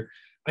culture.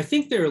 I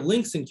think there are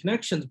links and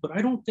connections, but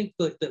I don't think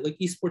that like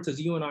esports, as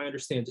you and I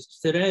understand it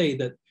today,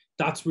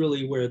 that's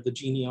really where the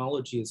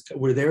genealogy is,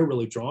 where they're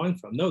really drawing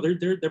from. No,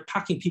 they're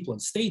packing people in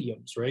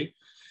stadiums, right?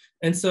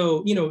 And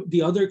so,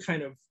 the other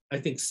kind of, I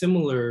think,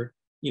 similar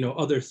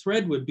other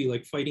thread would be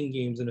like fighting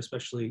games, and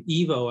especially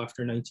Evo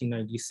after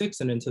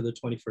 1996 and into the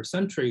 21st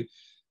century.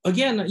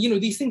 Again,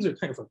 these things are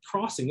kind of like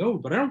crossing over,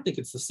 but I don't think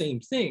it's the same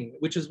thing,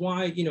 which is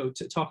why, to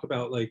talk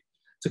about like,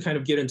 to kind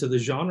of get into the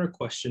genre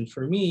question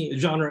for me,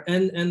 genre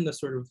and the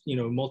sort of,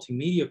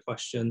 multimedia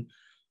question,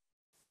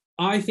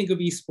 I think of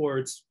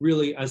esports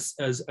really as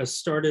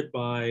started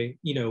by,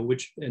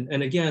 which,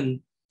 and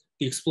again,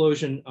 the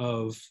explosion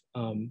of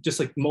just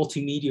like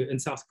multimedia in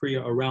South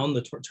Korea around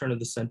the turn of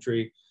the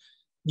century.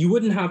 you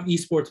wouldn't have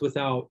esports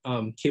without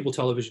cable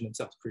television in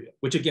South Korea,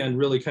 which again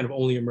really kind of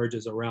only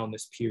emerges around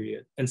this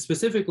period. And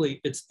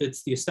specifically, it's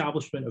the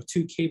establishment of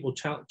two cable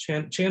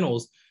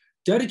channels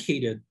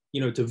dedicated,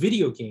 to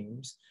video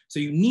games. So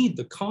you need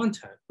the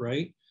content,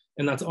 right?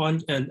 And that's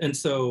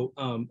so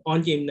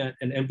On Game Net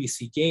and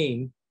NBC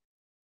Game,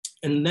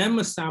 and them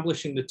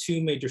establishing the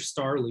two major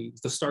star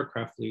leagues, the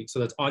StarCraft League. So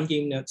that's On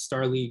Game Net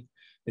Star League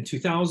in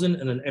 2000,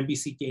 and then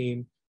NBC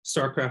Game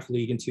StarCraft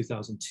League in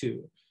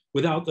 2002.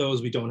 Without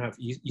those, we don't have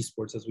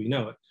esports as we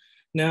know it.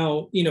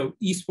 Now,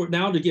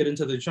 to get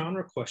into the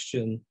genre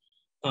question,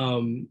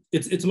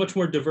 it's much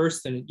more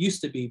diverse than it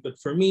used to be. But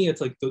for me,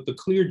 it's like the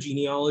clear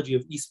genealogy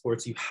of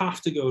esports. You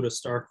have to go to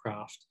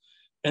StarCraft,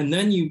 and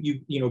then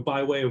you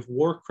by way of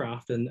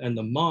Warcraft and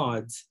the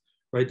mods,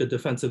 right? The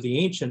Defense of the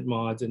Ancient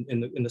mods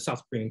in the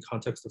South Korean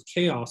context of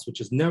Chaos,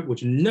 which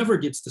never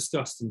gets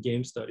discussed in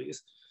game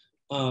studies.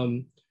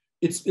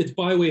 It's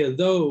by way of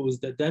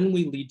those that then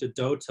we lead to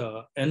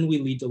Dota and we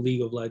lead to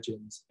League of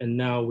Legends, and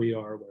now we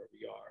are where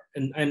we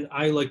are. And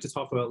I like to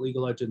talk about League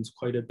of Legends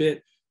quite a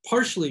bit,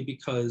 partially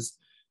because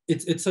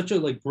it's such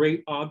a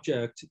great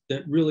object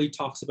that really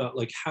talks about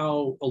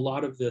how a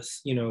lot of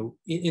this,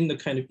 in the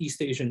kind of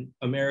East Asian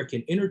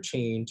American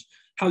interchange,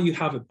 how you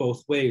have it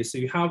both ways. So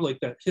you have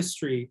that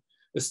history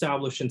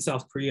established in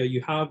South Korea,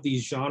 you have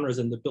these genres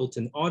and the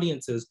built-in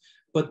audiences,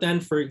 but then,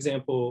 for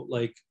example,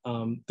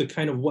 the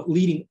kind of what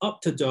leading up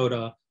to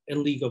Dota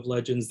and League of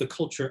Legends, the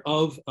culture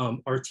of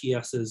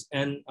RTSs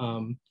and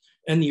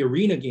the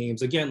arena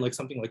games, again,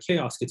 something like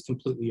Chaos gets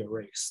completely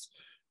erased,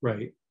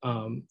 right?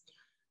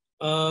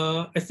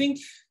 I think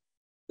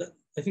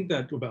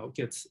that about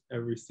gets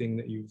everything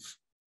that you've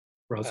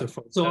brought so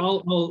far. So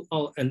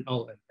I'll end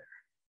there.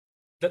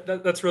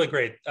 That's really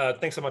great.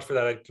 Thanks so much for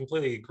that. I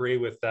completely agree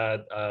with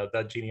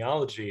that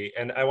genealogy.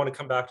 And I want to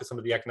come back to some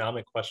of the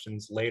economic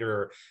questions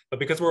later. But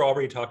because we're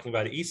already talking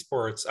about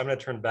esports, I'm going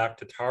to turn back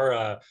to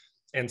Tara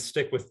and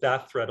stick with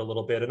that thread a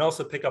little bit, and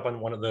also pick up on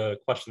one of the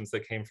questions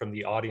that came from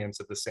the audience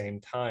at the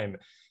same time.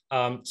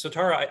 So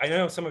Tara, I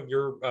know some of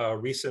your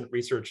recent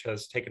research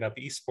has taken up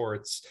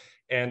esports.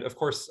 And of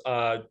course,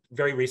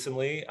 very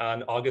recently,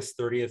 on August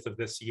 30th of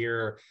this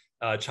year,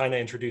 China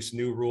introduced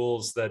new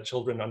rules that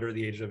children under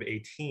the age of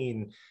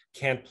 18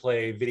 can't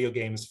play video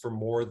games for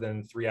more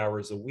than 3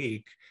 hours a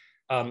week.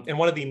 And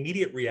one of the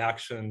immediate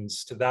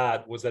reactions to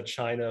that was that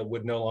China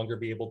would no longer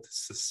be able to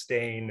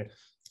sustain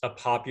a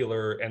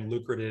popular and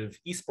lucrative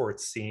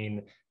esports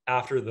scene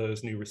after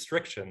those new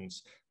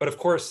restrictions. But of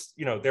course,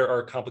 there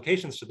are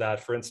complications to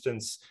that. For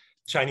instance,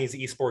 Chinese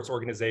esports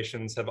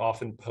organizations have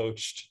often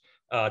poached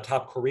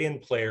top Korean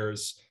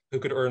players who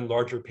could earn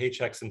larger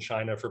paychecks in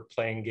China for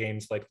playing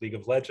games like League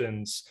of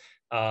Legends.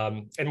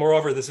 And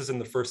moreover, this isn't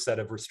the first set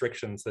of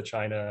restrictions that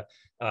China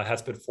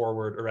has put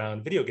forward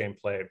around video game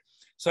play.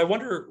 So I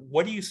wonder,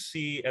 what do you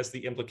see as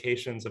the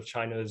implications of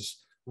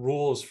China's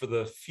rules for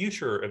the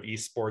future of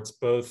esports,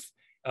 both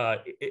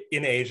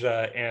in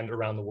Asia and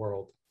around the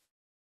world?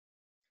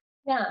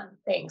 Yeah,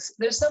 thanks.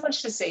 There's so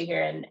much to say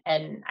here,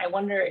 and I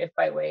wonder if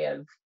by way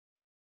of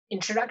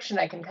introduction,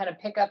 I can kind of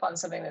pick up on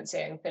something that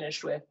Sang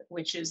finished with,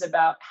 which is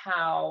about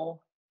how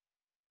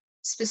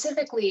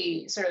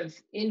specifically sort of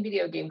in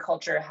video game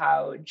culture,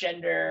 how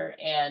gender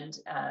and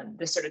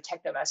this sort of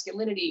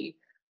techno-masculinity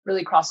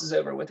really crosses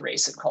over with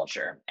race and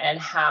culture, and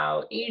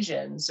how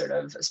Asians, sort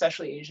of,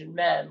 especially Asian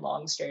men,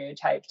 long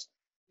stereotyped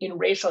in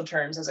racial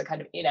terms as a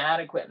kind of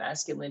inadequate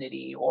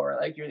masculinity,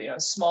 or you're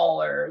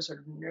smaller, sort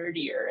of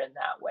nerdier in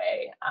that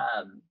way.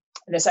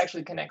 And this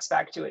actually connects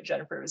back to what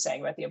Jennifer was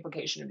saying about the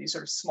implication of these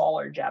sort of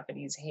smaller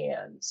Japanese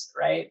hands,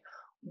 right?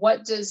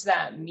 What does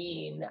that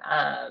mean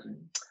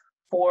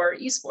for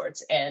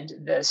esports and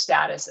the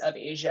status of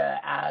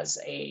Asia as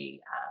a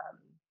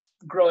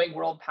growing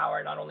world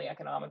power, not only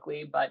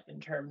economically, but in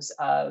terms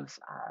of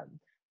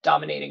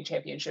dominating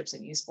championships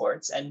in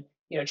esports? And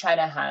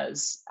China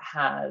has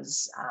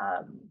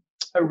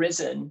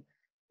arisen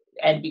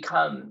and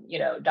become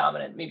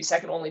dominant, maybe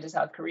second only to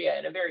South Korea,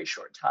 in a very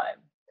short time.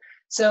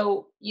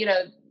 So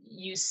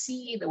you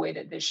see the way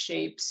that this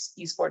shapes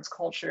esports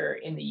culture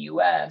in the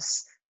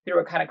US through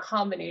a kind of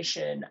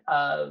combination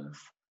of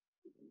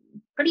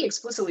pretty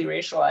explicitly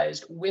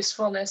racialized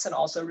wistfulness and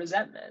also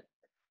resentment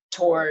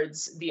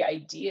towards the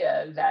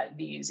idea that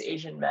these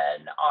Asian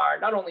men are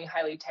not only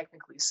highly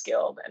technically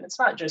skilled, and it's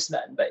not just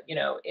men, but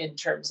in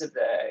terms of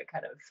the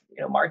kind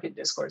of market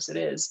discourse it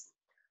is,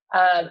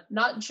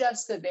 not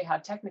just that they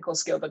have technical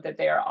skill, but that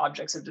they are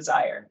objects of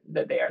desire,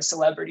 that they are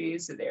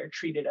celebrities, that they are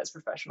treated as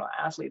professional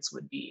athletes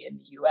would be in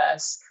the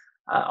US,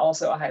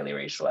 also a highly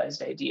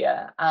racialized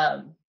idea.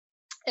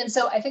 And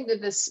so I think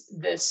that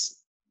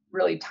this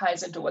really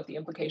ties into what the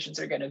implications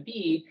are going to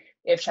be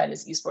if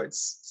China's esports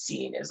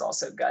scene is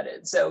also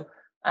gutted. So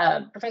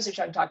Professor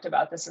Chung talked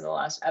about this in the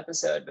last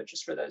episode, but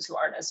just for those who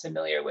aren't as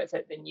familiar with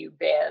it, the new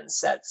ban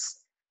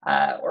sets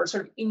or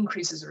sort of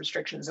increases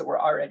restrictions that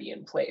were already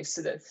in place,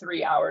 so that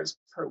 3 hours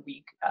per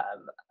week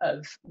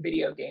of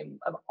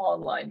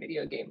online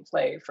video game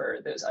play for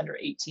those under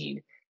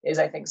 18 is,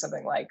 I think,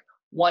 something like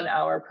 1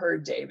 hour per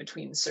day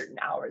between certain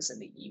hours in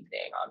the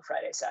evening on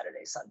Friday,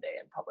 Saturday, Sunday,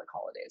 and public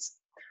holidays.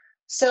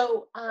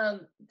 So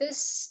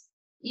this,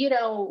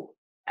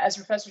 as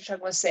Professor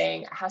Chung was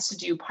saying, has to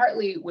do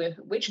partly with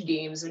which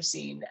games are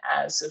seen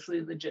as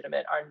socially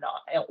legitimate or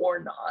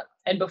not.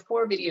 And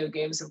before video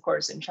games, of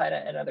course, in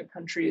China and other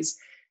countries,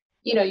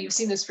 you've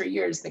seen this for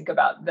years. Think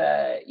about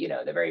the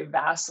very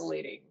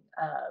vacillating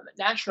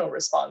national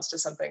response to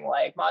something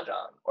like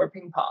mahjong or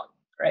ping pong,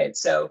 right?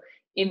 So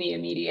in the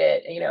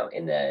immediate,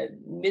 in the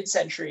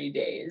mid-century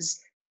days,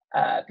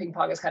 ping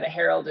pong has kind of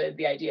heralded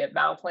the idea of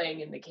Mao playing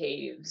in the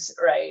caves,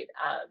 right,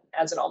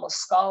 as an almost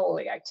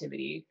scholarly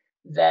activity.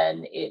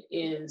 Then it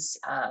is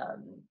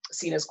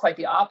seen as quite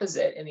the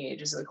opposite in the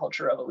ages of the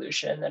Cultural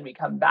Revolution. Then we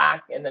come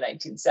back in the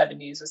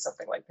 1970s with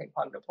something like ping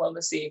pong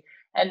diplomacy,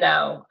 and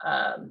now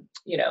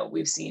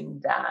we've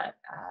seen that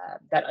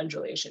that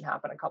undulation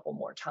happen a couple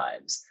more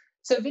times.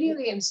 So video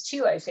games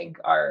too, I think,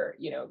 are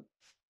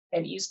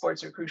and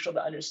esports are crucial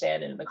to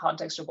understand in the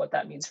context of what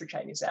that means for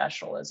Chinese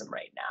nationalism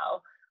right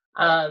now,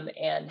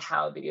 and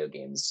how video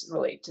games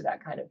relate to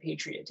that kind of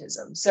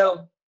patriotism.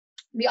 So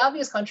the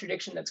obvious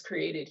contradiction that's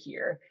created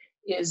here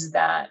is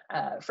that,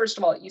 first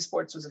of all,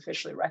 esports was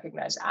officially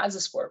recognized as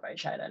a sport by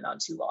China not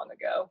too long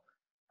ago.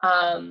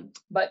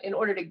 But in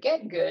order to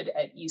get good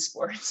at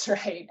esports,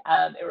 right,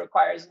 it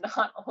requires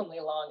not only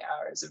long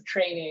hours of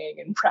training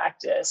and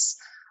practice,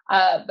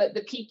 but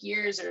the peak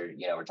years are,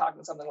 we're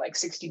talking something like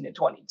 16 to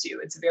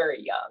 22. It's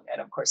very young.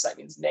 And of course, that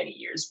means many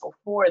years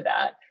before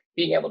that,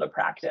 being able to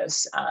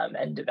practice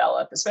and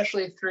develop,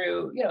 especially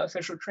through,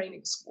 official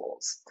training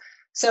schools.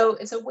 So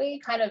it's a way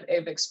kind of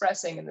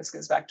expressing, and this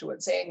goes back to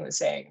what Sang was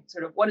saying,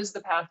 sort of what is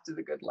the path to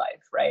the good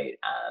life, right?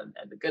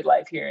 And the good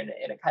life here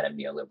in a kind of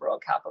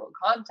neoliberal capital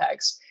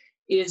context,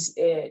 is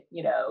it,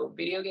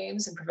 video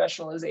games and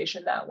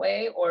professionalization that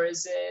way, or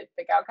is it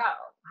the Gaokao,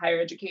 higher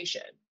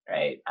education,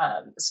 right?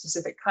 A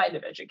specific kind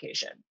of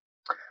education.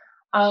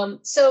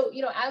 So,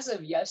 as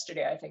of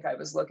yesterday, I think I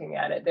was looking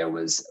at it, there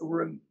was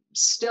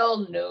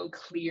still no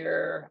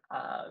clear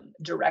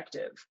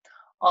directive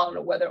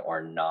on whether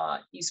or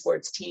not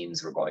esports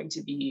teams were going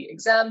to be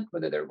exempt,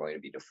 whether there were going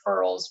to be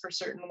deferrals for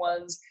certain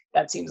ones.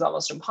 That seems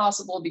almost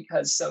impossible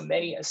because so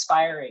many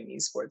aspiring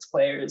esports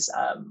players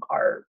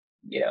are,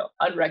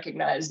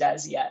 unrecognized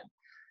as yet.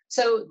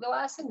 So the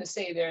last thing to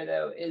say there,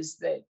 though, is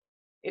that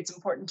it's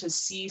important to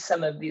see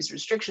some of these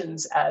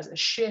restrictions as a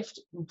shift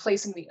in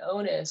placing the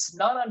onus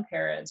not on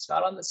parents,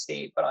 not on the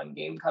state, but on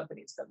game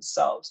companies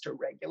themselves to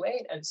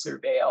regulate and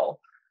surveil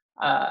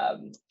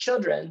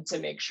children to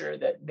make sure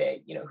that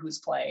they, who's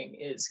playing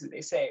is who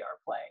they say are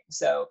playing.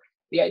 So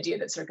the idea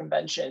that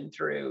circumvention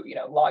through,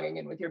 logging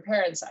in with your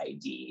parents'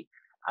 ID,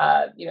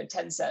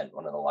 Tencent,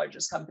 one of the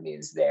largest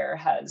companies there,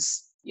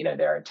 has,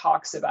 there are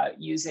talks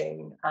about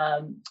using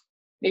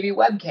maybe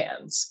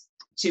webcams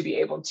to be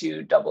able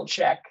to double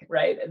check,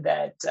 right,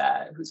 that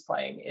who's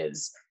playing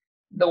is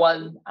the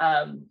one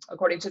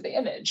according to the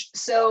image.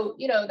 So,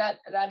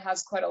 that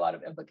has quite a lot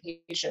of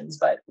implications.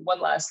 But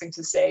one last thing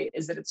to say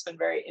is that it's been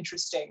very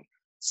interesting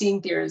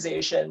seeing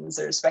theorizations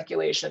or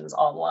speculations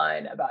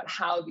online about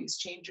how these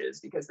changes,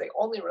 because they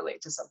only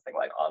relate to something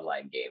like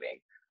online gaming,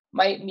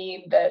 might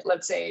mean that,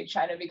 let's say,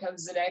 China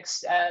becomes the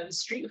next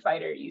Street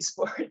Fighter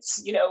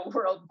esports,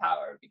 world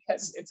power,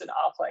 because it's an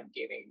offline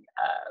gaming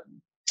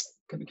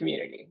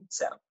community.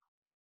 So.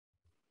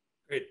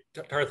 Great.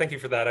 Tara, thank you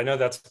for that. I know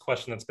that's a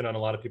question that's been on a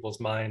lot of people's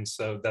minds,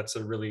 so that's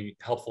a really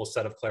helpful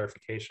set of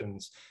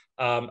clarifications.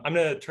 I'm going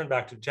to turn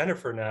back to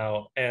Jennifer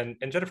now. And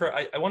Jennifer,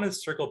 I want to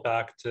circle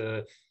back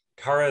to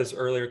Tara's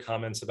earlier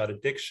comments about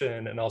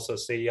addiction and also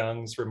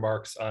Se-Young's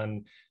remarks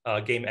on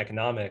game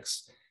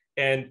economics.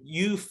 And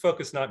you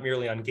focus not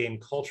merely on game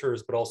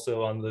cultures, but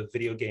also on the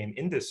video game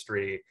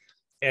industry.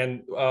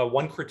 And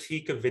one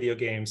critique of video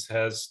games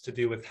has to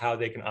do with how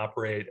they can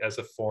operate as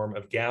a form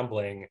of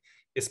gambling,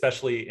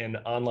 especially in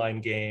online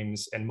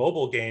games and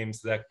mobile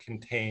games that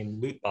contain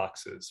loot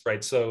boxes,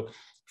 right? So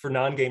for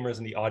non-gamers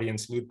in the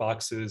audience, loot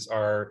boxes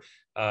are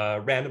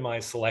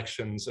randomized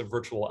selections of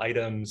virtual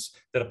items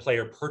that a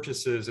player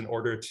purchases in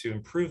order to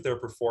improve their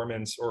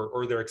performance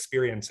or their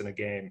experience in a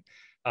game.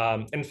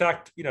 In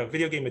fact,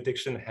 video game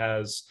addiction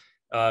has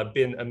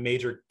been a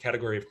major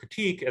category of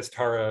critique. As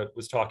Tara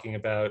was talking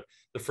about,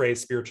 the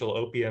phrase spiritual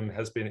opium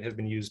has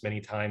been used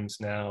many times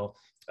now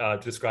to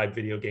describe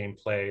video game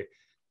play.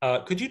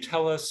 Could you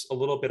tell us a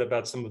little bit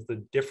about some of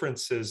the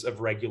differences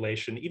of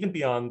regulation, even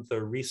beyond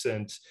the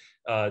recent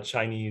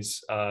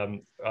Chinese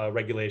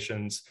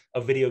regulations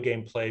of video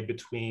game play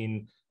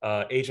between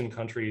Asian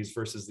countries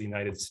versus the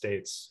United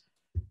States?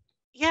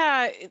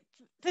 Yeah,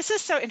 this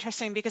is so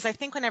interesting because I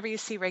think whenever you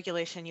see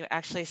regulation, you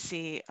actually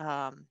see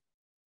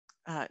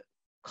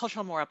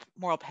cultural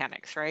moral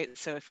panics, right?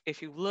 So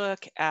if you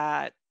look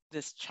at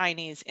this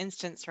Chinese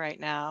instance right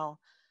now,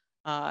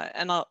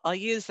 and I'll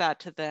use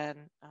that to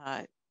then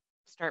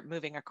start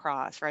moving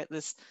across, right?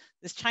 This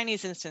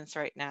Chinese instance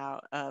right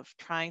now of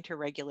trying to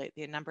regulate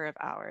the number of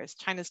hours.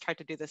 China's tried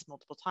to do this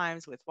multiple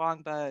times with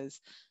Wongbas,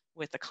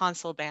 with the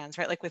console bans,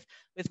 right? Like with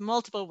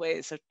multiple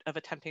ways of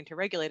attempting to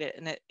regulate it.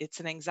 And it's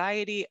an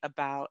anxiety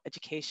about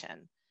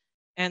education.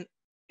 And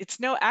it's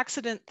no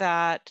accident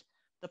that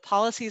the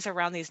policies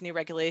around these new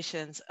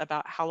regulations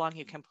about how long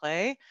you can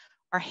play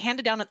are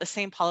handed down at the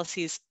same time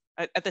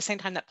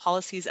that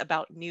policies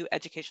about new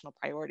educational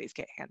priorities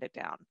get handed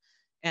down,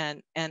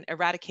 and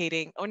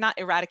eradicating, or not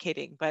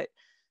eradicating, but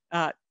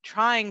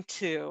trying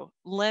to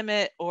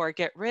limit or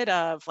get rid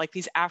of like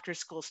these after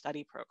school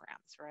study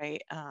programs,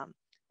 right?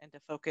 And to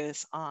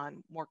focus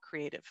on more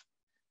creative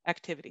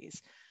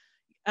activities.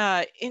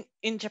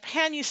 In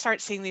Japan, you start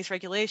seeing these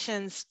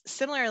regulations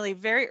similarly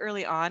very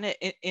early on.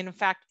 It, in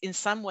fact, in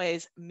some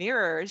ways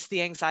mirrors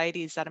the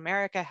anxieties that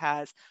America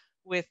has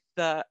with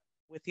the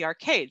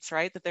arcades,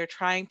 right? That they're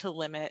trying to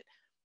limit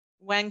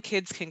when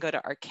kids can go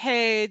to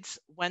arcades,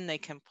 when they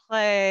can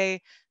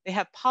play. They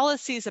have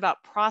policies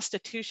about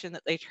prostitution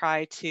that they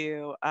try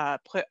to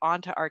put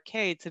onto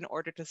arcades in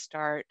order to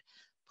start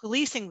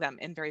policing them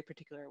in very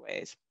particular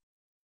ways.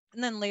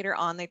 And then later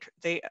on,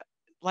 they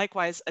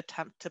likewise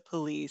attempt to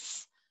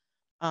police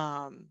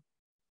the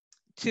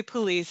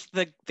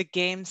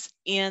games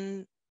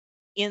in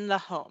the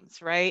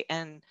homes, right?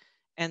 And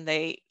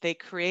they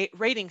create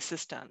rating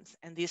systems,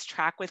 and these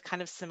track with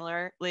kind of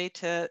similarly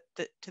to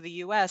the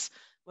US.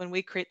 When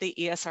we create the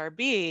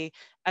ESRB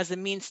as a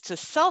means to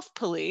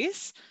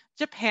self-police,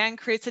 Japan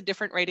creates a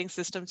different rating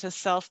system to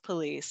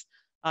self-police.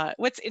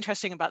 What's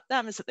interesting about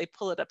them is that they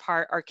pull it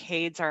apart.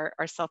 Arcades are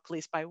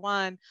self-policed by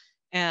one,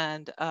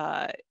 and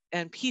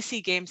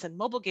PC games and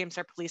mobile games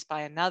are policed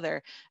by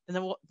another.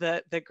 And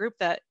the group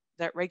that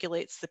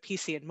regulates the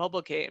PC and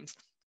mobile games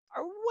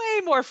are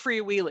way more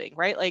freewheeling,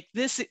 right? Like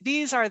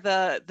these are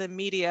the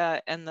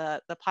media and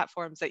the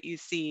platforms that you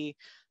see,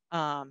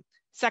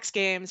 sex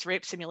games,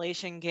 rape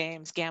simulation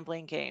games,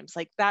 gambling games,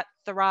 like that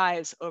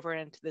thrives over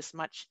into this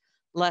much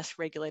less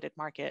regulated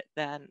market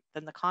than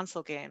the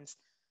console games.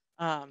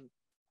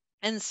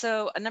 And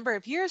so a number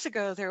of years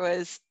ago, there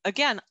was,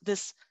 again,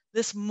 this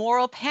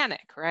moral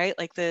panic, right?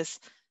 Like this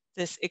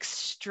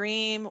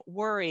extreme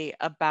worry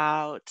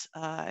about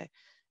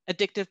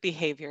addictive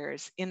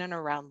behaviors in and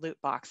around loot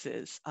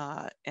boxes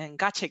and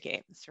gacha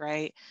games,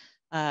 right?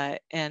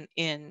 And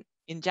in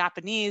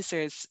Japanese,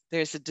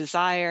 there's a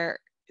desire,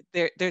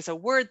 there's a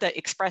word that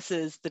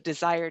expresses the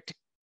desire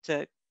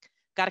to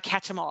gotta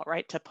catch them all,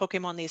 right? To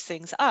Pokemon these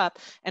things up,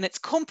 and it's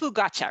kompu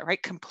gacha,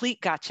 right?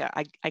 Complete gacha.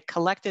 I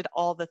collected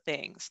all the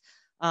things,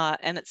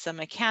 and it's a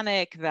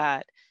mechanic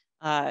that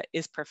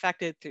is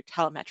perfected through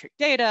telemetric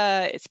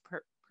data. It's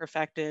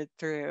perfected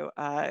through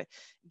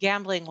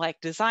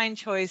gambling-like design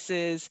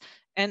choices,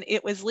 and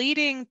it was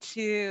leading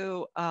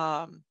to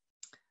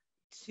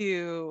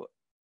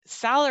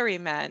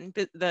salarymen,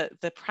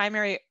 the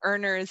primary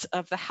earners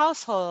of the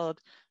household,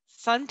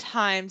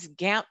 sometimes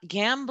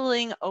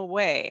gambling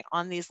away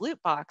on these loot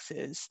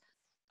boxes,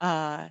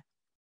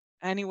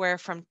 anywhere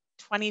from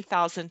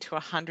 $20,000 to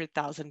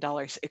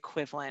 $100,000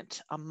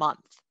 equivalent a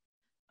month.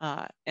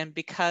 And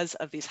because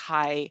of these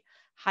high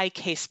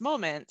case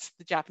moments,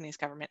 the Japanese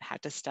government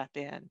had to step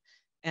in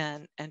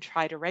and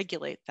try to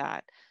regulate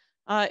that.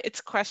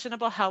 It's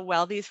questionable how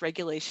well these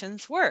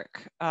regulations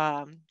work.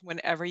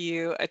 Whenever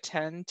you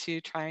attend to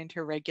trying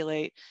to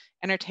regulate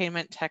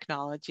entertainment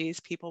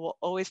technologies, people will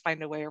always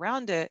find a way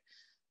around it,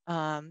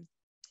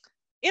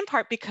 in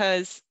part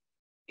because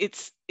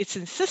it's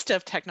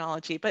assistive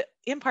technology, but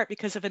in part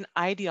because of an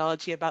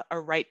ideology about a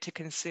right to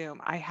consume.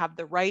 I have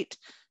the right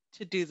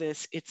to do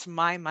this. It's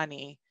my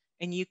money,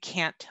 and you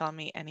can't tell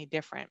me any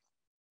different.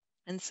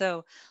 And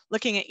so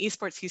looking at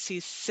esports, you see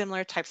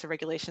similar types of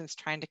regulations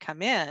trying to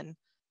come in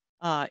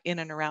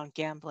and around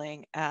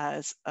gambling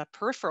as a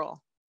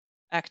peripheral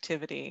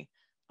activity,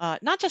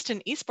 not just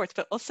in esports,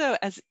 but also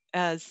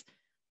as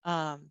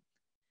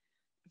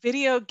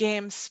video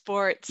game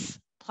sports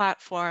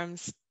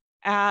platforms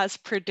as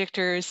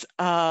predictors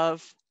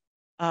of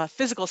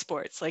physical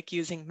sports, like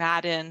using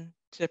Madden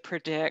to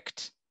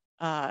predict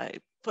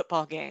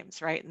football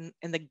games, right?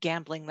 And the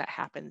gambling that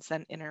happens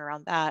then in and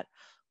around that,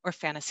 or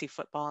fantasy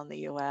football in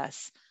the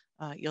US.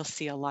 You'll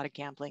see a lot of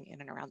gambling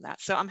in and around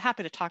that. So I'm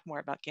happy to talk more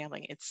about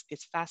gambling. It's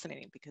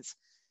fascinating because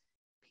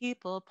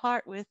people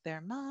part with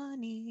their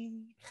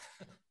money.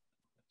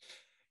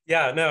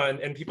 Yeah, no,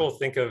 and people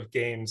think of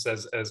games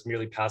as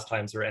merely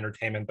pastimes or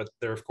entertainment, but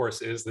there, of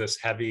course, is this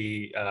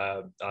heavy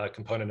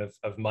component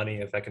of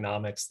money, of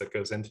economics that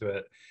goes into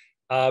it.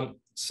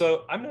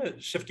 So I'm going to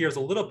shift gears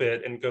a little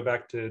bit and go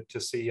back to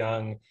Si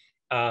Young.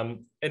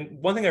 And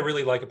one thing I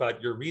really like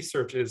about your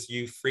research is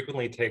you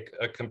frequently take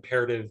a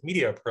comparative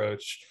media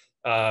approach.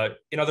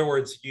 In other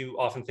words, you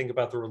often think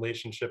about the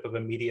relationship of a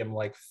medium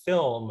like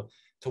film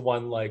to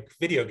one like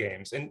video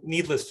games. And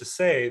needless to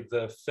say,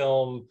 the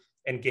film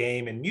and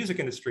game and music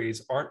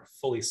industries aren't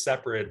fully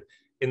separate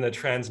in the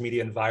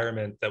transmedia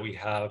environment that we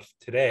have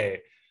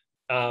today.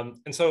 And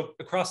so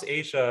across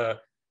Asia,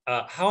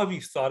 how have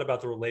you thought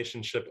about the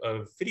relationship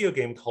of video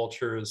game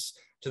cultures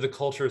to the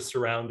cultures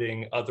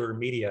surrounding other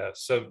media?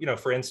 So,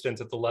 for instance,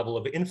 at the level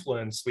of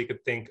influence, we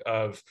could think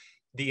of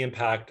the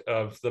impact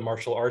of the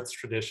martial arts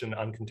tradition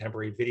on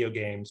contemporary video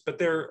games, but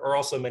there are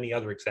also many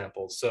other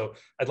examples. So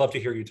I'd love to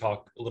hear you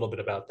talk a little bit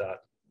about that.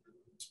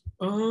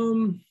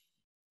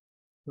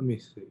 Let me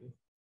see.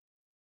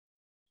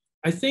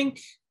 I think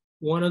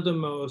one of the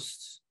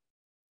most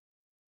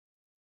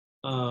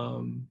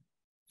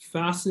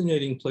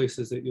fascinating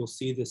places that you'll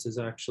see this is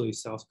actually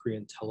South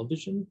Korean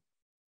television.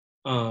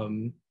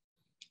 And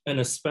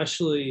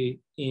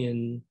especially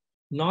in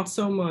not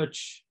so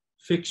much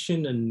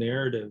fiction and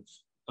narrative.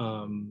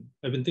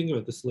 I've been thinking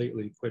about this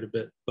lately quite a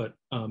bit, but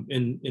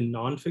in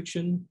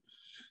nonfiction,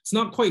 it's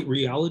not quite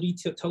reality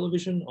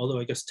television, although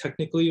I guess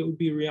technically it would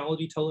be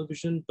reality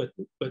television, but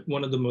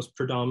one of the most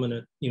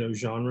predominant,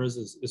 genres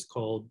is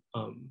called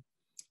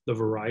the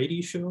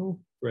variety show,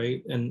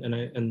 right?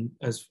 And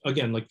as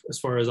again, like as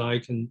far as I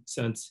can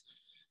sense,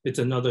 it's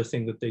another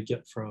thing that they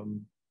get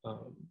from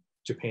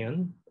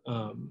Japan.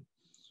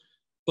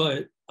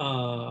 But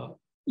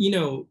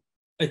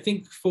I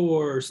think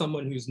for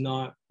someone who's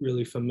not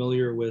really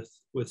familiar with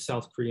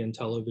South Korean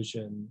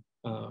television,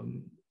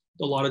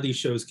 a lot of these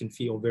shows can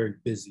feel very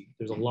busy.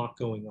 There's a lot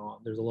going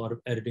on. There's a lot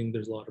of editing.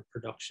 There's a lot of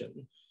production.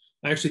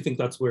 I actually think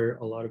that's where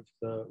a lot of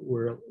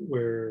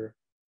where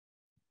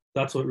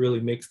that's what really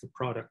makes the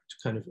product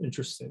kind of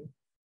interesting.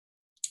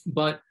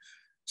 But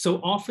so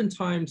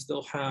oftentimes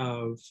they'll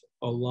have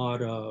a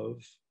lot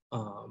of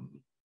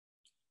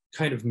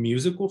kind of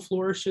musical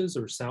flourishes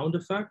or sound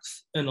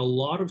effects. And a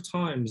lot of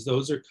times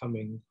those are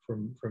coming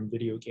from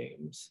video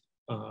games.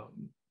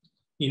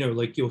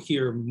 Like you'll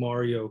hear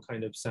Mario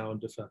kind of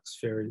sound effects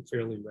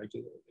fairly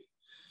regularly.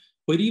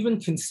 But even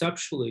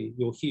conceptually,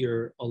 you'll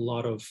hear a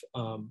lot of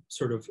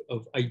sort of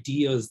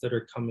ideas that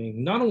are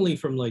coming, not only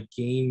from like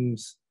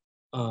games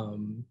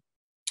kind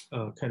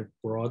of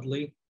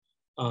broadly,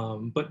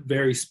 but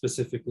very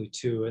specifically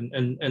too.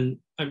 And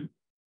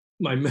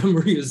my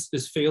memory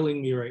is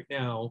failing me right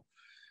now.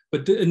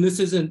 But this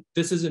isn't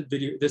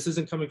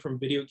coming from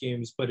video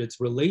games, but it's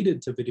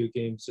related to video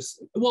games.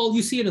 Well,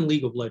 you see it in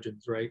League of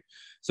Legends, right?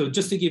 So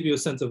just to give you a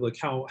sense of like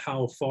how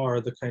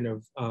far the kind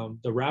of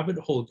the rabbit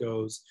hole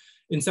goes,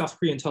 in South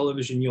Korean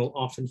television, you'll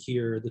often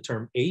hear the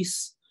term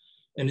ace,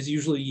 and it's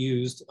usually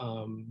used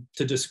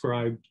to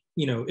describe,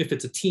 if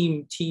it's a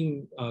team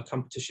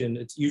competition,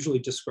 it's usually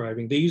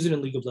describing, they use it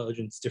in League of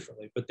Legends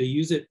differently, but they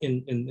use it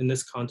in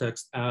this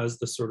context as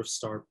the sort of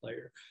star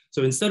player.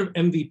 So instead of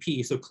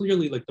MVP, so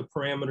clearly like the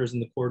parameters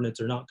and the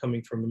coordinates are not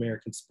coming from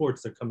American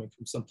sports, they're coming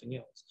from something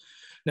else.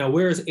 Now,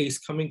 where is ace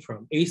coming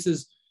from? Ace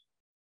is,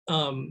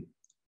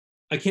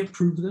 I can't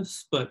prove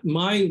this, but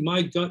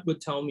my gut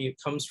would tell me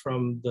it comes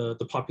from the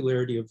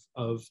popularity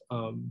of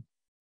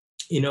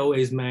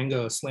Inoue's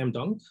manga Slam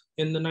Dunk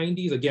in the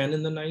 90s, again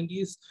in the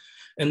 90s.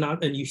 And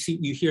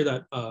you hear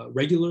that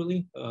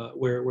regularly,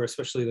 where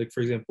especially like,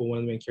 for example, one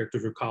of the main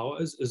characters,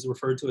 Rukawa, is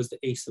referred to as the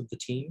ace of the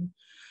team.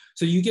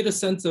 So you get a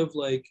sense of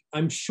like,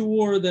 I'm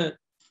sure that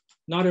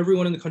not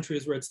everyone in the country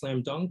has read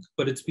Slam Dunk,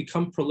 but it's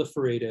become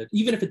proliferated,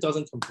 even if it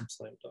doesn't come from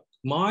Slam Dunk.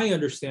 My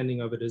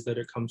understanding of it is that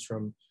it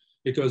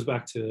goes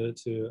back to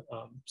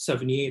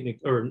 78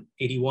 or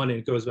 81, and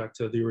it goes back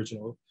to the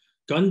original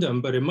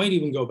Gundam, but it might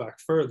even go back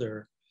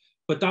further.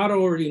 But that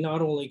already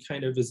not only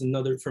kind of is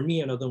another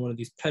one of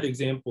these pet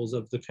examples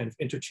of the kind of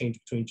interchange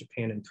between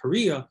Japan and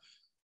Korea,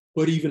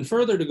 but even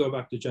further to go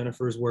back to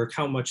Jennifer's work,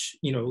 how much,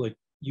 in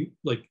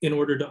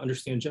order to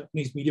understand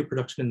Japanese media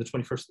production in the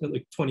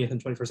 20th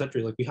and 21st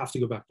century, like we have to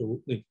go back to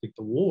like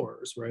the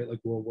wars, right? Like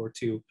World War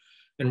II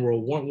and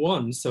World War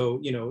I. So,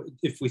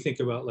 if we think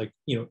about like,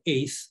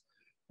 ace,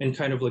 and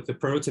kind of like the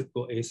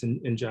prototypical ace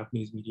in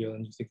Japanese media,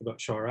 and you think about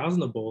Char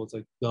Aznavour, it's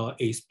like the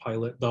ace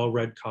pilot, the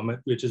Red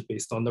Comet, which is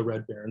based on the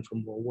Red Baron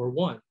from World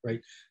War I,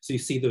 right? So you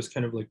see those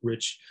kind of like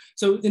rich.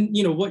 So,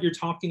 what you're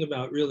talking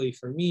about really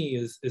for me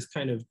is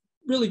kind of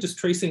really just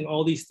tracing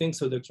all these things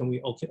so that we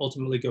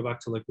ultimately go back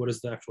to like, what is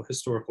the actual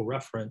historical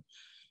referent,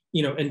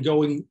 and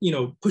going,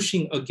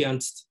 pushing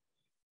against,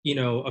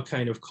 a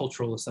kind of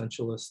cultural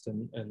essentialist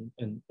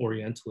and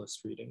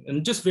orientalist reading.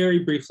 And just very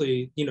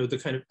briefly, the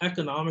kind of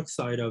economic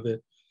side of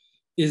it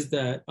is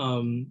that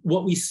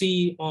what we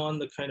see on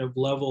the kind of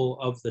level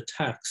of the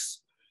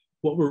text,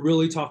 what we're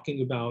really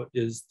talking about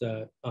is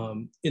that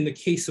in the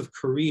case of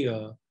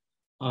Korea,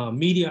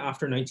 media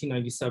after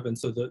 1997,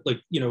 so that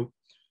like,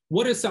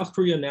 what is South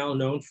Korea now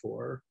known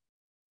for,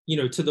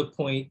 to the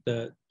point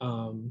that,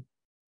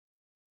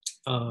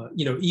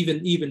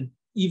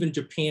 even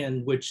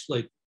Japan, which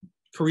like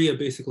Korea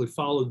basically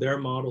followed their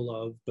model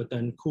of, but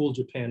then Cool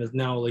Japan is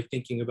now like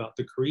thinking about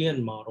the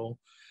Korean model,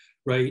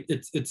 right?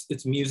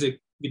 It's music,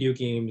 video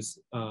games,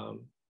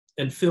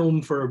 and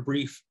film for a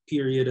brief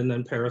period, and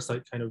then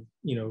Parasite kind of,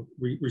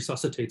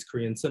 resuscitates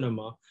Korean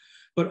cinema.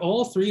 But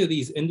all three of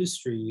these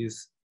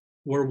industries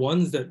were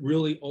ones that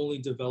really only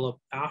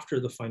developed after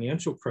the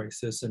financial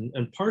crisis,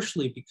 and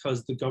partially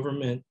because the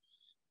government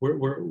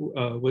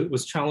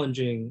was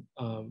challenging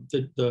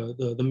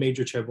the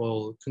major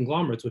chaebol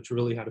conglomerates, which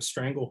really had a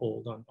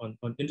stranglehold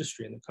on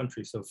industry in the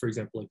country. So for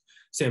example, like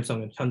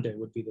Samsung and Hyundai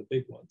would be the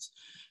big ones.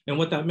 And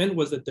what that meant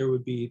was that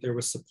there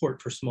was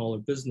support for smaller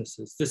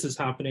businesses. This is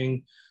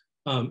happening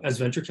as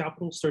venture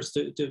capital starts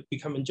to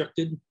become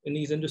injected in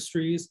these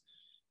industries.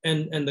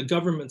 And the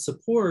government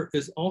support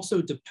is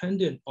also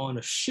dependent on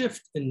a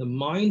shift in the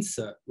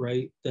mindset,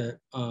 right? That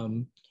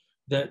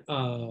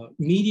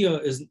media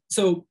is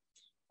so,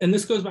 and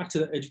this goes back to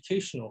the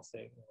educational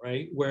thing,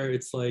 right? Where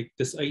it's like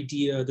this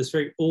idea, this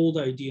very old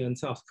idea in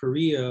South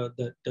Korea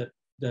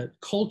that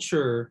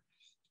culture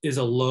is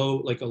a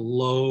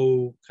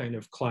low kind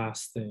of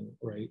class thing,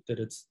 right? That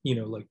it's, you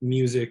know, like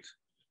music,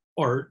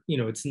 art, you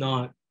know, it's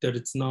not,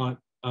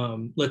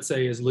 let's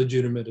say, as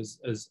legitimate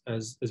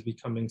as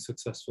becoming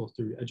successful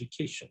through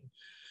education,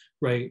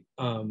 right?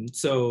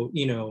 So,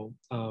 you know,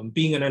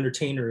 being an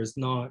entertainer is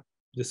not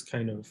this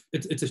kind of,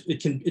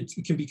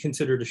 it can be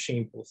considered a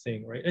shameful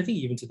thing, right? I think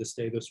even to this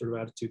day, those sort of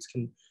attitudes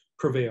can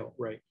prevail,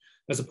 right?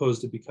 As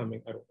opposed to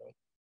becoming, I don't know,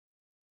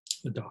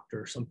 a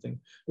doctor or something,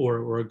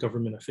 or a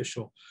government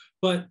official.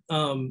 But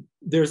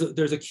there's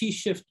a key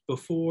shift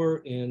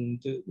before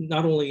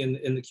not only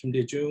in the Kim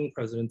Dae-jung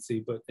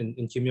presidency, but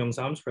in Kim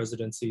Young-sam's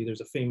presidency.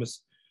 There's a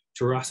famous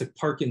Jurassic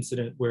Park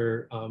incident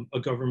where a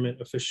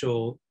government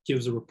official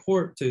gives a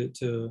report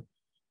to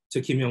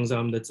Kim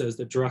Young-sam that says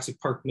that Jurassic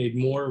Park made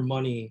more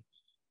money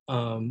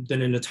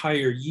than an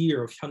entire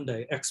year of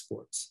Hyundai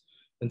exports.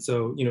 And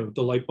so, you know,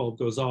 the light bulb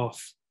goes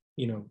off,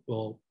 you know,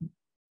 well,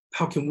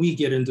 how can we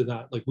get into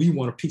that? Like, we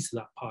want a piece of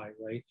that pie,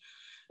 right?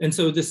 And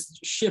so this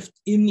shift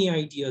in the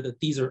idea that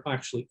these are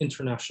actually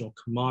international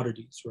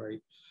commodities, right?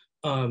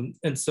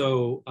 And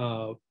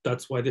so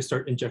that's why they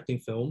start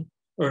injecting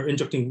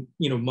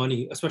you know,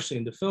 money, especially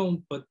into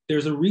film. But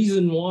there's a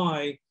reason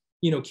why,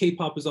 you know,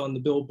 K-pop is on the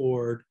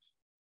Billboard,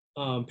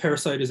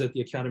 Parasite is at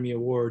the Academy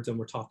Awards, and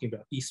we're talking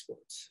about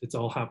esports. It's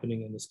all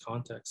happening in this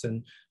context.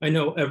 And I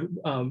know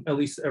at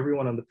least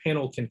everyone on the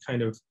panel can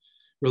kind of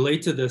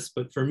relate to this,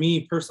 but for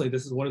me personally,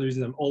 this is one of the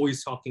reasons I'm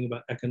always talking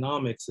about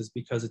economics, is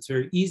because it's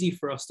very easy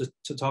for us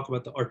to talk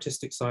about the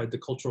artistic side, the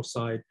cultural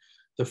side,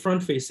 the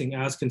front facing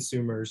as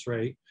consumers,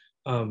 right?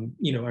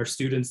 You know, our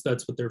students,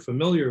 that's what they're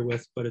familiar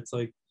with, but it's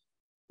like,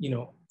 you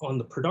know, on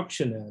the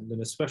production end,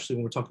 and especially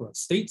when we're talking about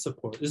state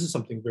support, this is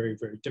something very,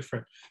 very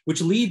different,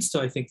 which leads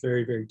to, I think,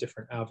 very, very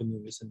different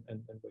avenues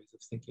and ways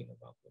of thinking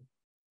about them.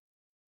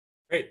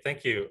 Great,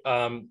 thank you.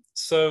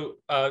 So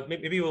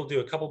maybe we'll do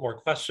a couple more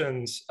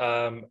questions.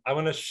 I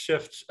want to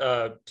shift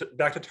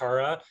back to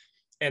Tara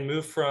and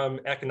move from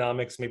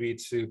economics maybe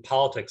to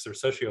politics or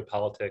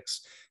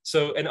sociopolitics.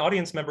 So an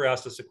audience member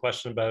asked us a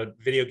question about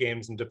video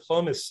games and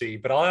diplomacy,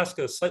 but I'll ask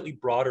a slightly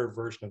broader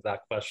version of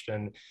that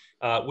question,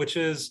 which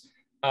is,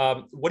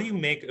 what do you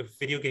make of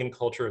video game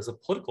culture as a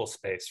political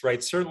space,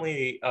 right?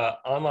 Certainly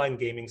online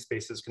gaming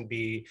spaces can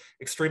be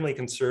extremely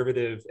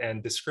conservative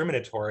and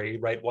discriminatory,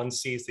 right? One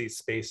sees these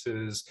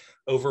spaces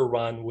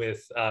overrun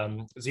with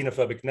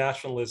xenophobic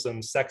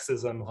nationalism,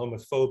 sexism,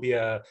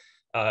 homophobia,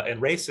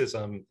 and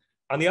racism.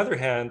 On the other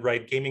hand,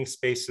 right, gaming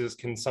spaces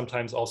can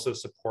sometimes also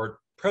support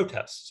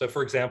protests. So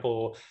for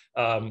example,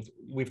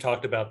 we've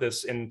talked about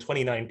this in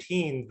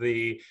 2019,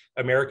 the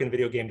American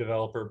video game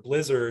developer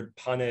Blizzard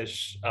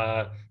punished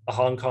a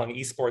Hong Kong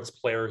esports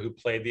player who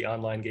played the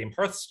online game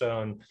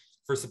Hearthstone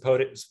for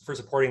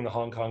supporting the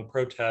Hong Kong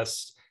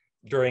protests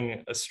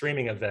during a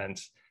streaming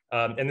event.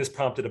 And this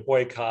prompted a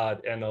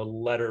boycott and a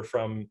letter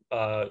from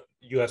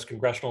US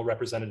congressional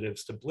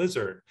representatives to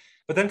Blizzard.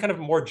 But then kind of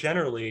more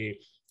generally,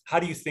 how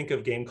do you think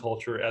of game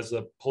culture as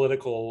a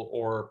political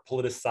or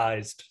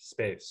politicized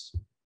space?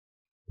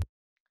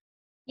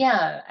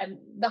 Yeah, and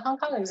the Hong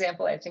Kong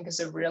example, I think,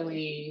 is a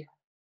really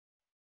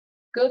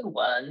good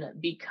one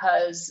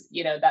because,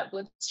 you know, that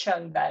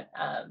Blitzchung, that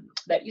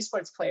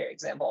esports player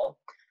example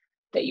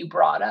that you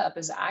brought up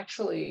is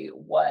actually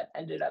what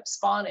ended up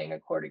spawning,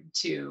 according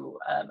to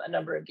a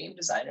number of game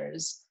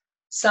designers,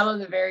 some of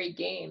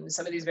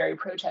these very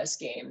protest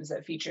games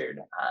that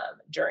featured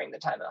during the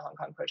time of the Hong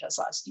Kong protests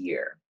last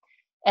year.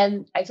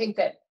 And I think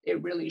that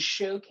it really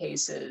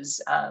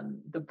showcases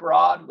the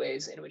broad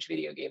ways in which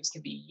video games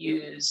can be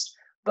used,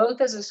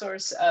 both as a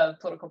source of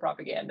political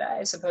propaganda,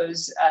 I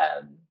suppose,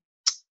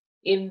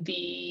 in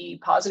the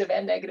positive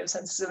and negative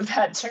senses of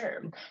that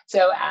term.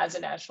 So as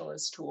a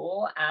nationalist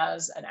tool,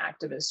 as an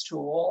activist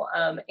tool,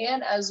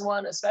 and as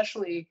one,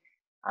 especially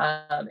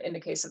in the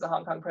case of the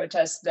Hong Kong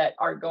protests that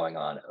are going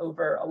on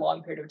over a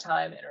long period of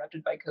time,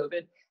 interrupted by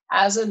COVID,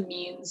 as a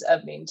means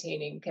of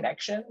maintaining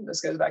connection. This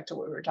goes back to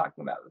what we were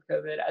talking about with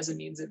COVID, as a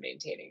means of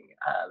maintaining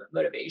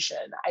motivation.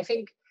 I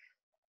think,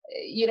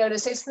 you know, to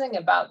say something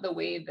about the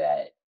way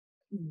that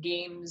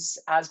games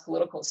as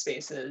political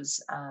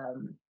spaces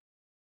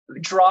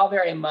draw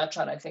very much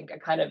on, I think, a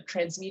kind of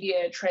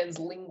transmedia,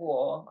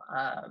 translingual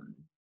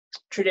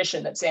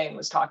tradition that Zhang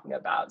was talking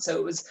about. So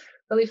it was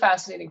really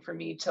fascinating for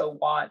me to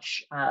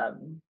watch. I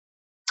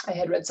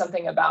had read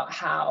something about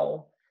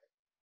how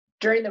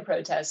during the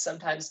protests,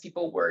 sometimes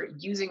people were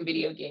using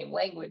video game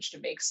language to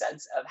make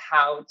sense of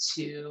how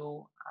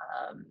to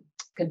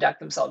conduct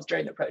themselves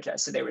during the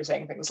protests. So they were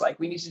saying things like,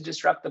 we need to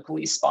disrupt the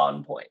police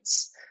spawn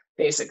points,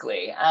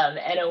 basically,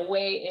 and a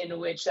way in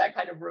which that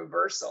kind of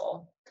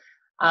reversal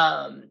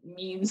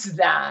means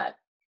that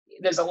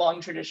there's a long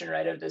tradition,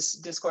 right, of this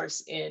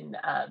discourse in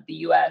the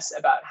US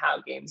about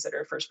how games that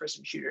are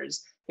first-person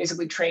shooters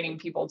basically training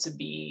people to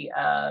be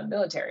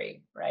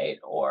military, right,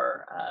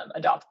 or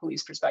adopt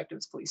police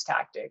perspectives, police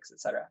tactics,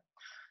 et cetera.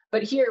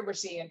 But here we're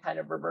seeing a kind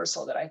of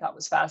reversal that I thought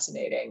was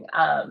fascinating,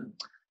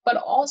 but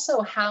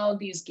also how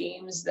these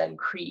games then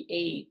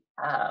create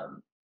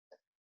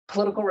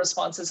political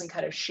responses and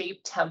kind of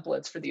shape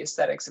templates for the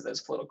aesthetics of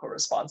those political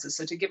responses.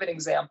 So to give an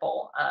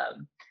example,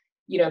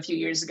 you know, a few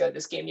years ago,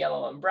 this game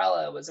Yellow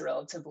Umbrella was a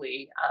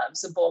relatively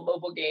simple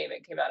mobile game.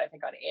 It came out, I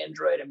think, on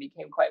Android and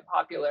became quite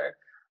popular.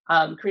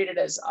 Created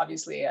as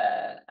obviously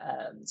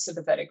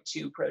sympathetic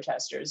to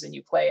protesters, and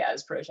you play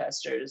as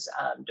protesters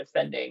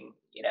defending,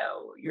 you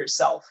know,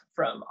 yourself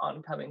from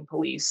oncoming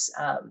police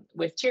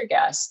with tear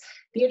gas.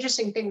 The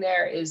interesting thing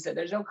there is that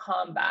there's no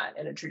combat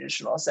in a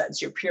traditional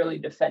sense. You're purely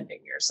defending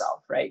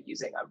yourself, right,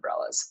 using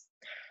umbrellas.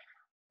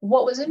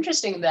 What was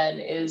interesting then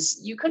is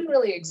you couldn't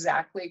really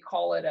exactly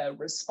call it a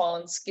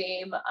response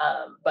game,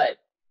 but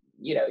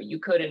you know, you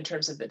could in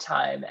terms of the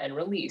time and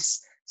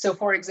release. So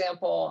for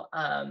example,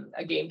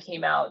 a game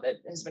came out that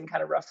has been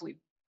kind of roughly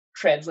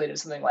translated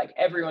something like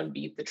Everyone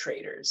Beat the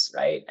Traitors,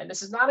 right? And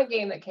this is not a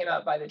game that came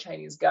out by the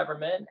Chinese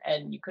government,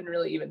 and you couldn't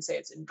really even say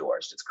it's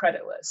endorsed, it's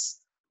creditless.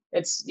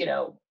 It's, you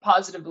know,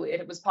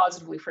 it was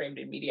positively framed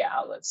in media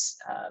outlets,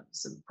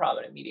 some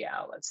prominent media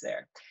outlets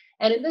there.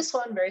 And in this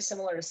one, very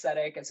similar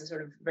aesthetic, it's a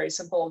sort of very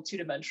simple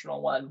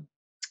two-dimensional one.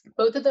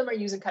 Both of them are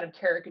using kind of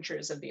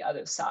caricatures of the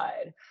other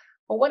side.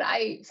 But what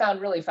I found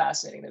really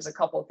fascinating, there's a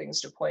couple of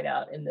things to point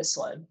out in this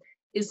one,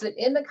 is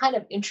that in the kind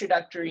of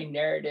introductory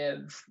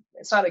narrative,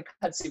 it's not a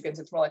cut sequence,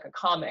 it's more like a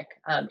comic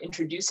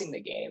introducing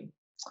the game.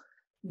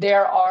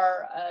 There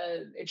are,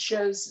 it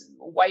shows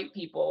white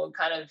people,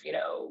 kind of, you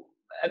know,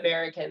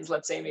 Americans,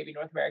 let's say maybe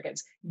North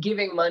Americans,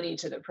 giving money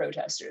to the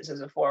protesters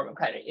as a form of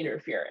kind of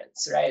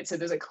interference, right? So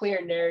there's a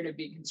clear narrative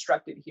being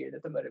constructed here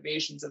that the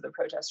motivations of the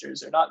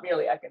protesters are not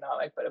merely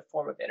economic, but a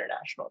form of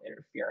international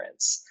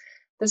interference.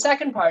 The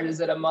second part is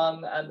that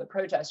among the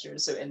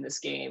protesters, so in this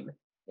game,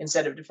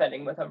 instead of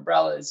defending with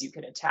umbrellas, you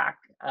can attack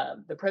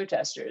the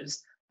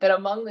protesters, that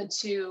among the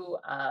two,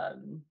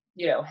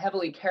 you know,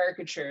 heavily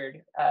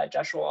caricatured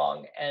Joshua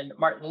Wong and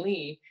Martin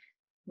Lee,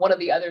 one of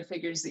the other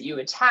figures that you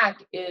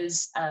attack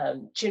is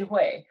Qin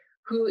Hui,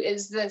 who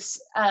is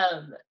this,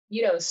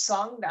 you know,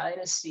 Song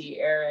Dynasty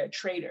era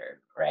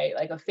trader, right?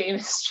 Like a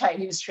famous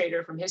Chinese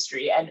trader from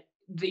history. And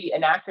the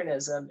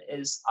anachronism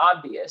is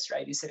obvious,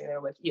 right? He's sitting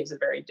there he has a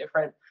very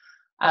different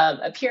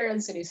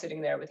appearance, and he's sitting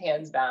there with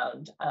hands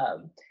bound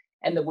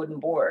and the wooden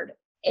board.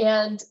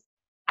 And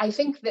I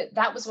think that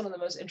that was one of the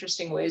most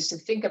interesting ways to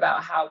think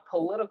about how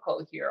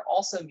political here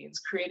also means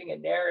creating a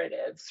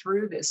narrative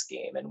through this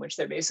game in which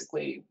they're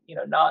basically, you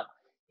know, not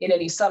in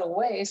any subtle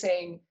way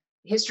saying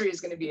history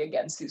is going to be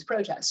against these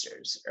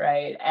protesters,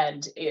 right?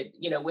 And it,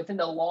 you know, within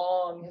the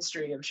long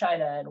history of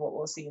China and what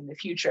we'll see in the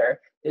future,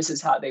 this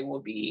is how they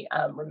will be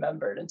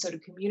remembered. And so to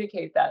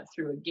communicate that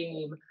through a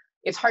game,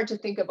 it's hard to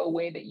think of a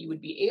way that you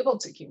would be able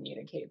to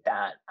communicate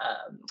that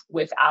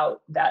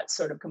without that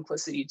sort of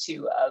complicity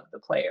too of the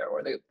player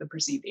or the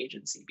perceived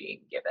agency being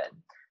given.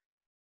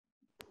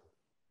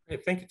 Hey,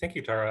 thank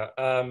you, Tara.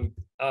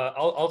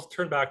 I'll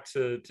turn back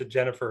to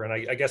Jennifer, and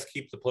I guess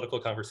keep the political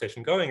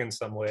conversation going in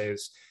some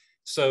ways.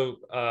 So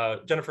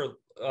Jennifer,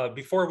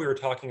 before we were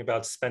talking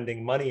about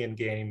spending money in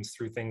games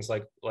through things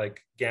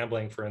like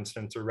gambling, for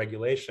instance, or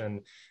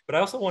regulation, but I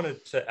also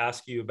wanted to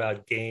ask you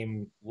about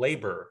game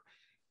labor.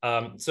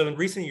 So in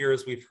recent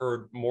years, we've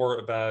heard more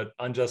about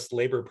unjust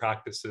labor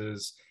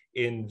practices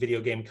in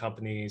video game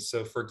companies.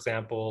 So for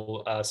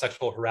example,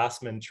 sexual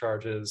harassment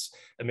charges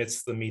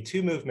amidst the Me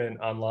Too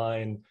movement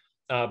online.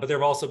 But there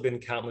have also been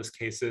countless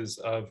cases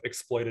of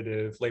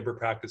exploitative labor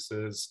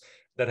practices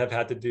that have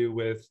had to do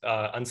with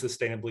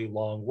unsustainably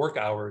long work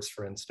hours,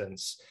 for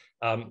instance.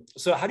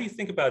 So how do you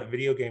think about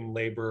video game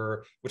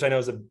labor, which I know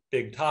is a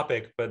big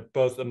topic, but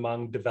both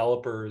among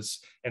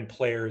developers and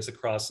players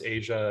across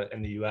Asia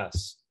and the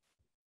US?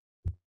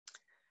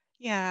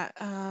 Yeah.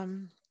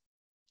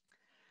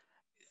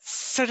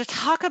 So to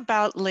talk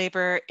about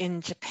labor in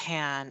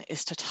Japan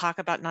is to talk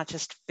about not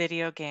just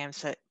video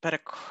games, but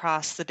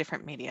across the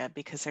different media,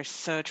 because they're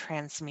so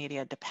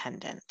transmedia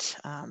dependent.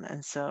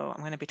 And so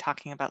I'm going to be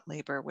talking about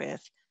labor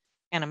with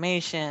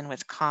animation,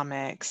 with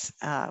comics,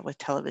 with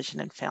television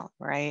and film,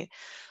 right?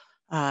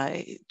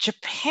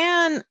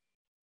 Japan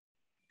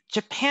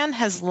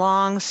has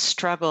long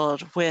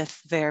struggled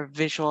with their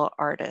visual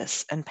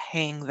artists and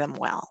paying them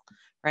well,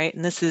 right?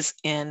 And this is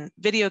in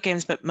video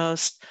games, but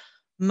most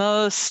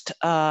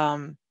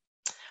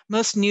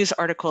news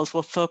articles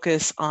will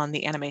focus on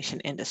the animation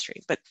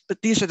industry, but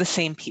these are the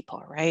same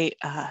people, right?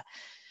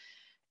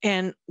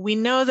 And we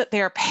know that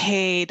they are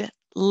paid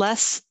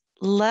less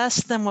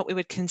than what we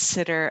would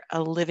consider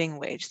a living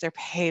wage. They're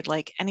paid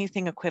like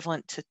anything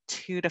equivalent to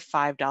 $2 to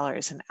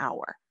 $5 an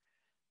hour,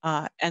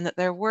 and that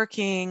they're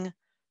working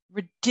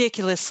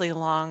ridiculously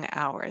long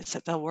hours,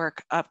 that they'll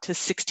work up to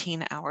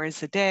 16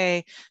 hours a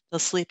day. They'll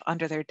sleep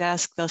under their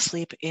desk. They'll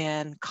sleep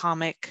in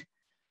comic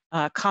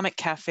comic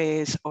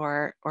cafes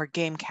or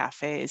game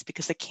cafes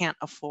because they can't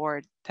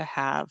afford to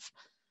have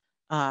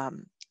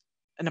an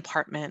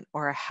apartment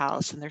or a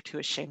house, and they're too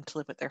ashamed to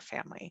live with their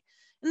family.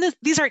 And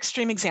these are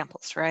extreme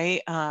examples,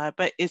 right?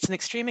 But it's an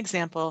extreme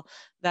example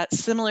that,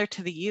 similar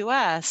to the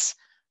US,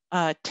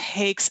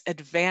 takes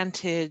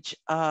advantage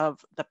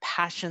of the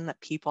passion that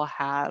people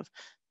have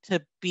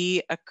to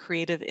be a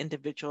creative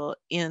individual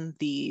in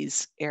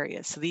these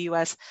areas. So the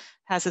US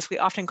has this, we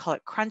often call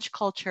it crunch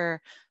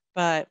culture,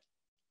 but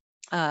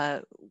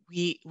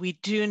we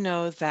do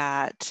know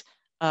that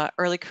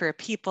early career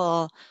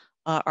people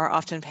are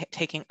often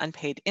taking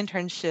unpaid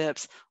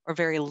internships or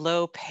very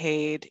low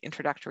paid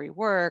introductory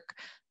work,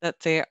 that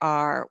they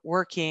are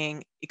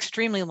working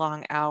extremely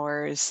long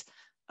hours,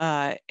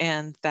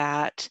 and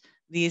that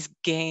these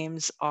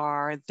games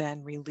are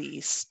then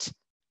released,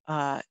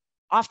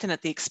 often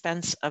at the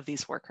expense of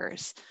these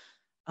workers.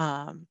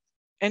 And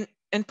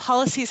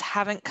policies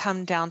haven't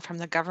come down from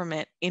the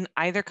government in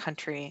either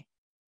country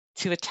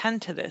to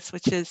attend to this,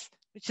 which is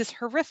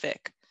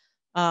horrific.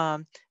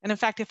 And in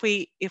fact, if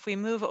we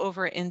move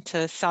over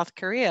into South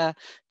Korea,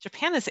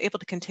 Japan is able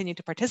to continue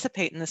to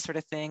participate in this sort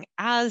of thing,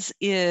 as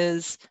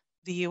is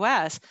the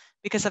US,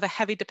 because of a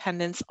heavy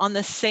dependence on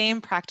the same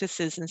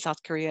practices in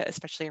South Korea,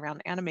 especially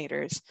around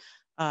animators,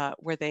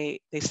 where they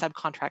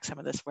subcontract some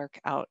of this work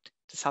out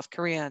to South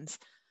Koreans.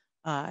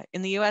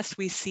 In the US,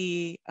 we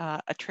see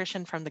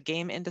attrition from the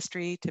game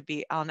industry to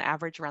be on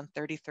average around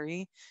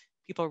 33.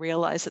 People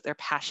realize that their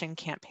passion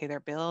can't pay their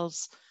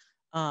bills.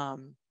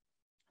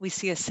 We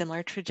see a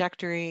similar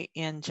trajectory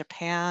in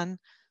Japan.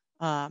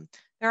 There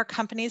are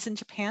companies in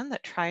Japan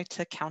that try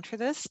to counter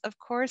this, of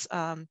course.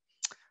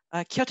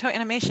 Kyoto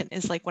Animation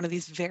is like one of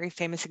these very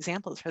famous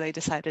examples where they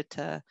decided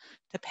to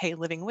pay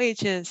living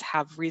wages,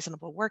 have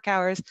reasonable work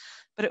hours,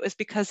 but it was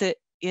because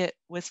it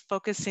was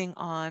focusing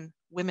on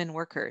women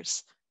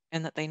workers,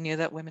 and that they knew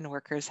that women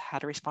workers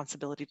had a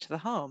responsibility to the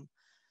home,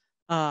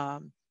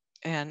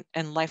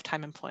 and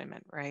lifetime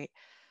employment, right?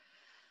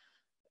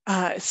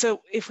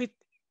 So if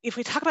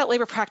we talk about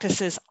labor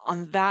practices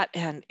on that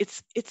end,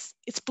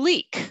 it's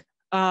bleak.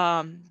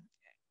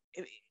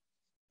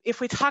 If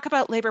we talk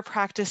about labor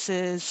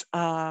practices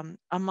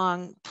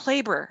among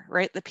playber,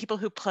 right, the people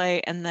who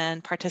play and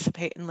then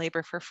participate in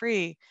labor for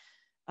free,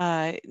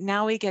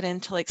 now we get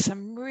into like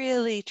some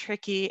really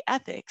tricky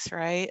ethics,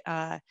 right?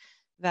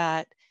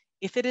 That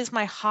if it is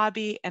my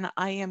hobby and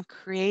I am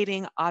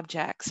creating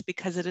objects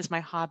because it is my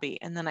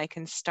hobby, and then I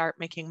can start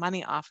making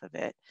money off of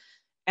it,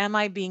 am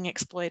I being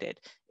exploited?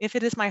 If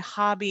it is my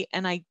hobby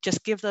and I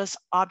just give those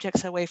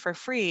objects away for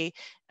free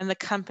and the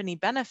company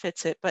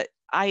benefits it, but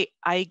I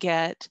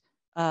get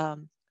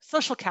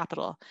social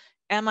capital,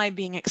 am I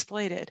being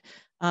exploited?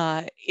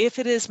 If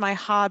it is my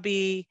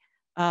hobby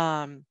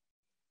and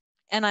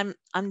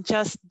I'm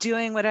just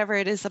doing whatever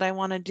it is that I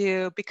want to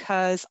do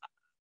because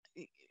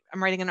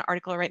I'm writing an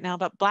article right now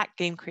about Black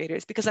game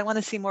creators because I want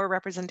to see more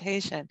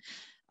representation.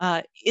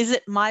 Is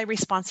it my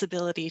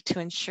responsibility to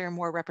ensure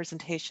more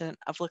representation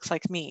of looks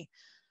like me?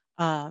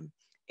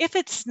 If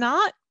it's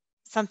not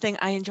something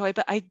I enjoy,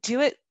 but I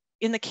do it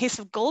in the case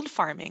of gold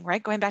farming,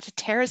 right? Going back to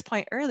Tara's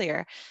point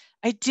earlier,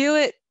 I do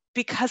it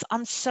because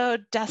I'm so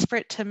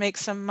desperate to make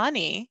some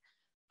money.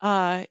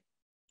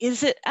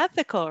 Is it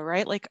ethical,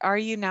 right? Like, are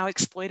you now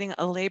exploiting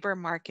a labor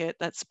market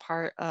that's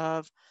part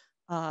of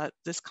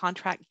this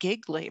contract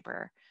gig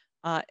labor?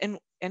 And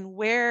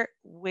where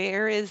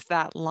is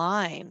that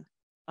line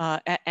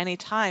at any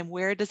time?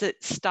 Where does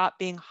it stop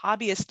being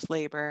hobbyist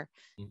labor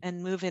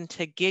and move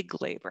into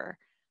gig labor?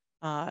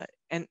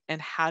 And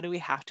how do we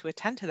have to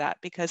attend to that?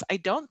 Because I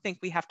don't think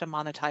we have to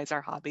monetize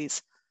our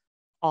hobbies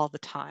all the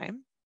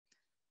time.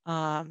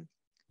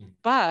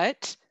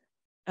 But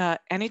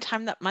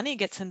anytime that money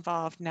gets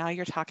involved, now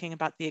you're talking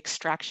about the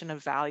extraction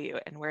of value,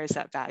 and where is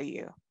that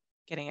value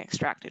getting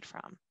extracted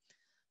from?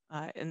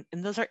 And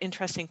those are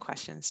interesting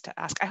questions to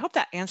ask. I hope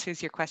that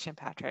answers your question,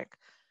 Patrick.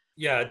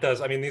 Yeah, it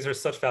does. I mean, these are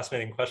such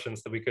fascinating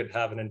questions that we could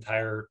have an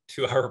entire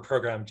 2-hour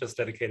program just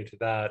dedicated to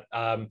that.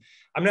 I'm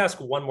going to ask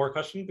one more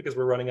question because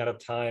we're running out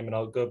of time, and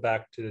I'll go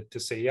back to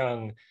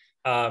Se-Young.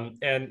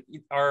 And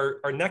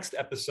our next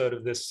episode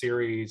of this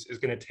series is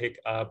going to take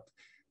up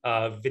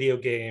video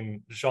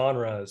game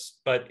genres.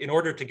 But in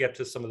order to get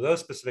to some of those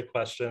specific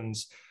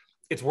questions,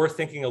 it's worth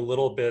thinking a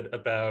little bit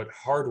about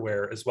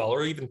hardware as well,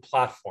 or even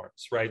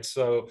platforms, right?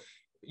 So,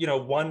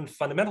 one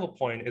fundamental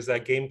point is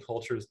that game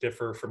cultures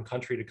differ from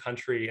country to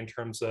country in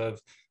terms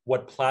of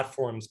what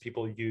platforms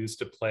people use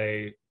to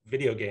play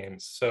video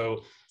games.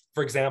 So,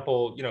 for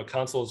example,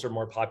 consoles are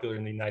more popular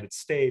in the United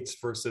States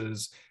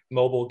versus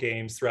mobile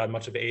games throughout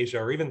much of Asia,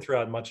 or even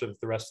throughout much of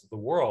the rest of the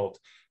world.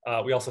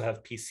 We also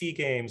have PC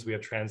games, we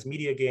have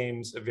transmedia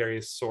games of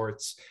various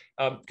sorts.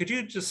 Could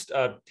you just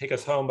take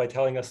us home by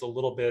telling us a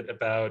little bit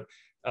about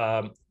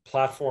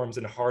platforms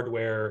and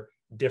hardware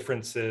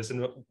differences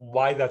and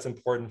why that's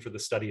important for the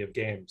study of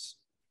games?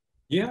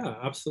 Yeah,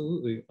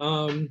 absolutely.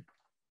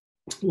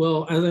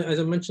 Well, as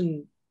I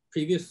mentioned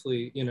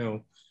previously,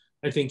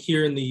 I think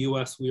here in the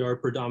US, we are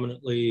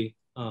predominantly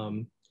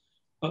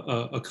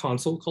a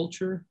console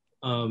culture.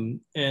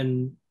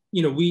 And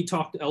you know, we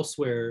talked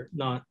elsewhere,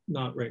 not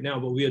right now,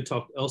 but we had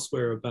talked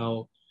elsewhere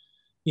about,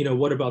 you know,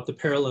 what about the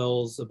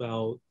parallels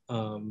about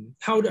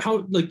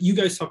how like you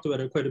guys talked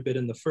about it quite a bit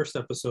in the first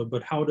episode,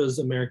 but how does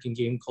American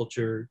game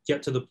culture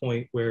get to the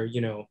point where,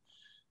 you know,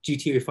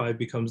 GTA 5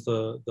 becomes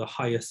the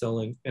highest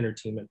selling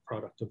entertainment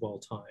product of all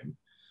time?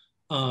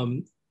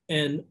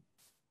 And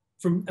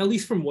from, at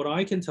least from what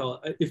I can tell,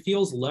 it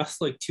feels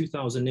less like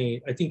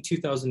 2008. I think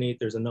 2008,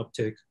 there's an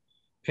uptick.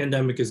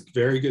 Pandemic is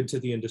very good to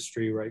the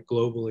industry, right,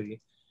 globally.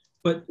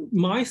 But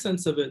my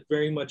sense of it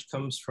very much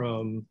comes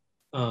from,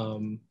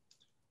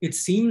 it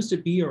seems to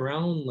be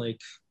around like,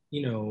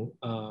 you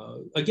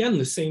know, again,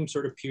 the same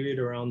sort of period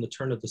around the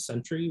turn of the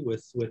century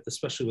with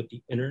especially with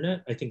the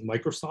internet. I think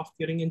Microsoft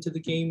getting into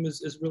the game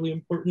is really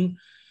important.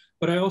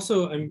 But I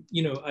also, I'm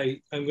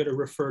going to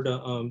refer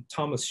to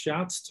Thomas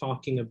Schatz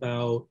talking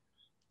about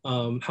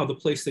how the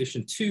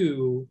PlayStation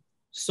 2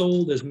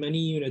 sold as many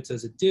units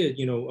as it did,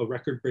 you know, a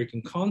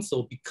record-breaking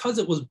console, because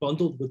it was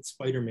bundled with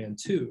Spider-Man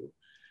 2.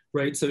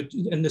 Right. So,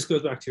 and this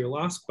goes back to your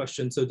last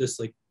question. So this,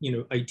 like, you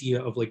know,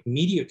 idea of like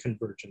media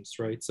convergence,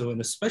 right? So,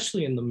 and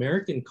especially in the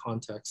American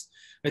context,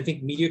 I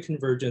think media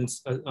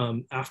convergence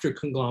after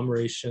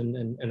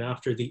conglomeration and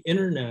after the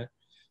internet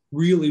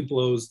really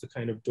blows the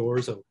kind of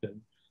doors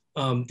open.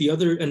 The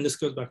other, and this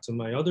goes back to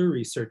my other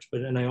research, but,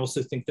 and I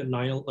also think that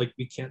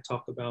we can't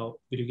talk about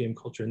video game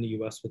culture in the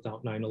US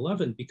without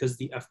 9/11, because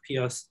the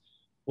FPS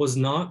was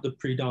not the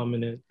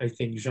predominant, I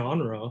think,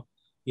 genre,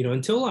 you know,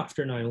 until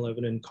after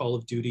 9/11, and Call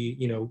of Duty,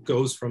 you know,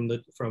 goes from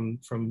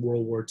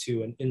World War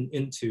II and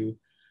into,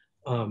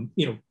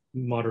 you know,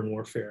 modern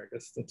warfare. I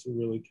guess that's a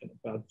really kind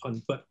of bad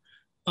pun, but,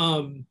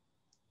 and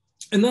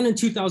then in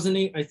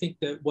 2008, I think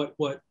that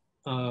what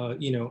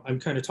you know, I'm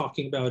kind of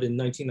talking about in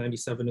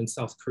 1997 in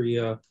South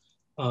Korea,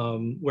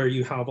 where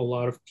you have a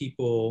lot of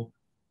people,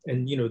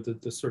 and, you know,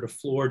 the sort of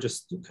floor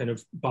just kind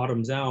of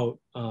bottoms out.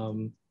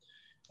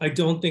 I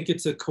don't think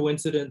it's a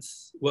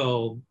coincidence.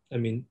 Well, I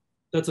mean,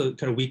 that's a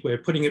kind of weak way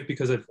of putting it,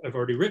 because I've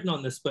already written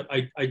on this, but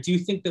I do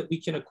think that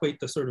we can equate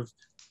the sort of,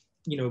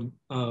 you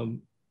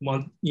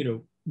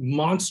know,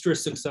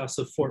 monstrous success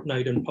of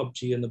Fortnite and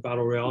PUBG and the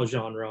Battle Royale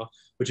genre,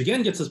 which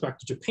again gets us back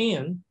to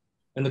Japan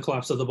and the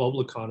collapse of the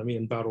bubble economy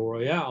and Battle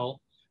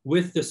Royale,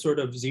 with this sort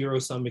of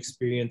zero-sum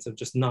experience of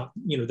just not,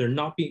 you know, there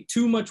not being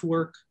too much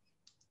work,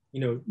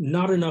 you know,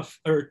 not enough,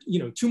 or, you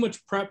know, too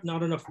much prep,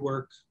 not enough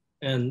work,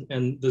 and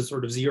the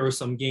sort of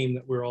zero-sum game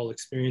that we're all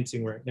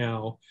experiencing right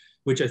now,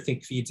 which I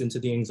think feeds into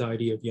the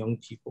anxiety of young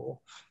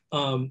people.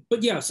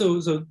 But yeah,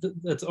 so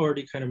that's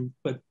already kind of,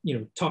 but, you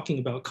know, talking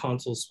about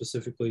consoles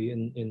specifically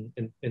in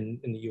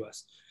the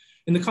US.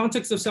 In the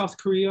context of South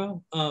Korea,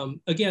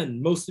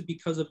 again, mostly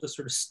because of the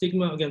sort of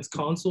stigma against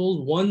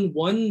consoles,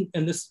 one,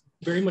 and this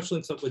very much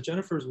links up with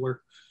Jennifer's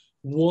work,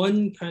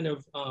 one kind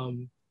of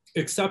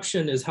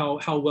exception is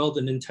how well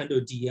the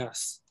Nintendo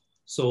DS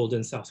sold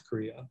in South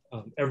Korea.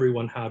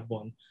 Everyone had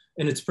one.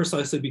 And it's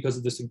precisely because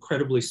of this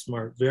incredibly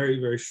smart, very,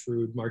 very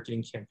shrewd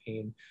marketing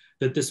campaign,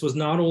 that this was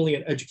not only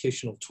an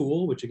educational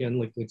tool, which again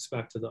links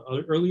back to the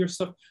earlier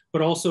stuff,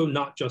 but also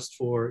not just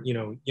for, you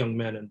know, young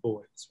men and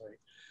boys,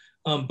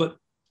 right? But,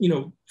 you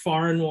know,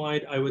 far and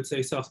wide, I would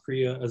say South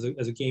Korea as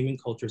a gaming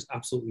culture is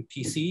absolutely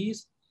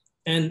PCs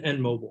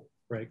and mobile,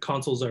 right?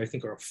 Consoles I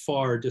think are a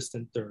far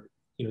distant third.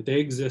 You know, they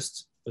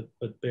exist,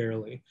 but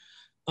barely.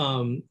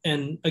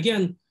 And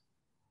again,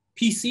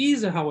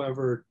 PCs,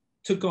 however,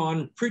 took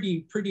on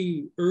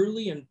pretty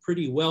early and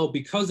pretty well,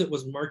 because it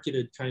was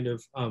marketed kind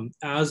of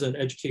as an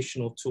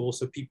educational tool.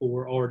 So people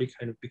were already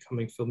kind of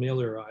becoming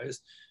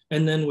familiarized.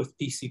 And then with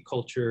PC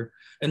culture,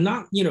 and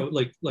not, you know,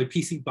 like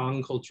PC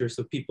bang culture,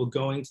 so people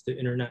going to the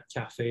internet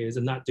cafes,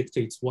 and that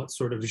dictates what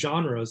sort of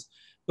genres.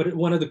 But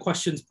one of the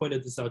questions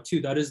pointed this out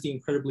too, that is the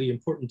incredibly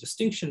important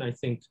distinction, I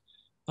think,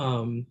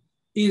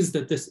 is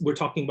that we're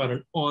talking about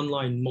an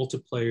online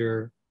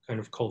multiplayer kind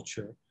of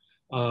culture.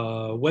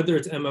 Whether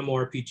it's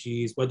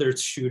MMORPGs, whether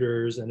it's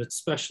shooters, and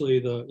especially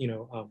the, you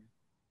know,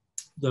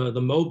 the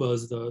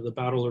MOBAs, the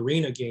battle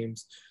arena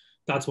games,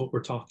 that's what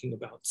we're talking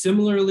about.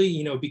 Similarly,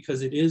 you know,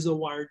 because it is a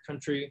wired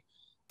country,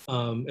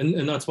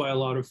 and that's why a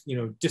lot of, you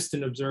know,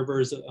 distant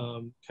observers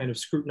kind of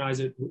scrutinize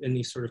it in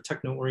these sort of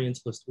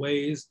techno-orientalist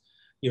ways,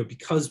 you know,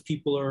 because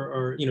people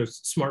are, you know,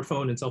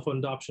 smartphone and cell phone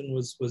adoption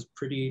was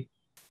pretty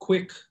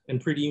quick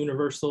and pretty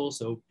universal.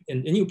 So,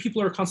 and you know,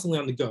 people are constantly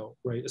on the go,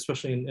 right?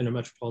 Especially in a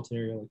metropolitan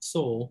area like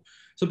Seoul.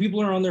 So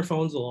people are on their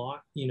phones a lot,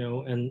 you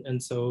know,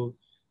 and so,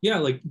 yeah,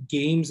 like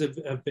games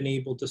have been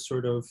able to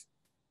sort of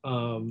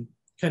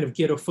kind of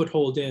get a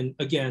foothold in,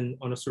 again,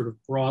 on a sort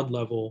of broad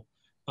level,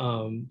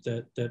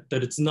 that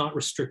it's not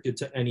restricted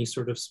to any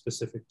sort of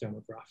specific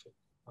demographic.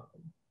 But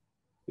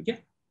yeah.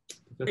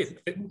 Hey,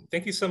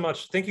 thank you so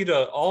much. Thank you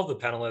to all of the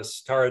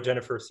panelists, Tara,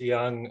 Jennifer,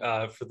 Young,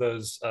 for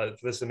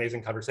this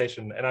amazing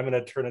conversation. And I'm going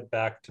to turn it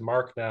back to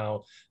Mark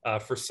now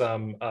for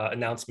some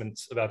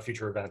announcements about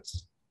future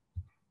events.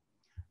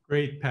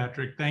 Great,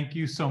 Patrick. Thank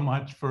you so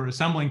much for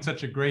assembling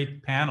such a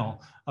great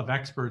panel of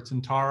experts.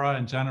 And Tara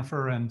and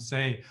Jennifer and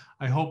Say,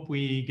 I hope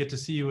we get to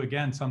see you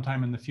again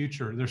sometime in the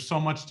future. There's so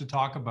much to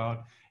talk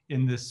about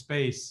in this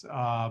space.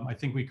 I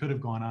think we could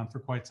have gone on for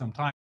quite some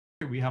time.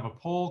 We have a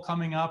poll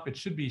coming up. It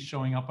should be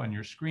showing up on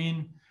your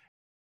screen.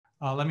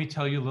 Let me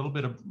tell you a little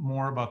bit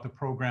more about the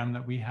program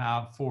that we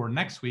have for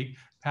next week.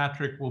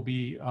 Patrick will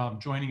be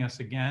joining us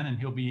again, and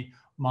he'll be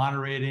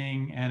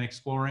moderating and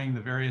exploring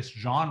the various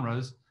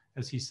genres,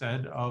 as he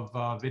said,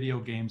 of video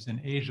games in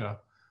Asia.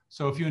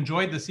 So if you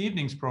enjoyed this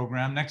evening's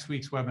program, next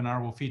week's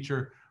webinar will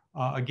feature,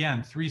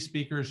 again, 3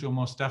 speakers you'll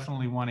most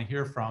definitely want to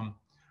hear from.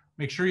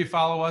 Make sure you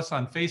follow us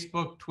on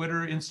Facebook,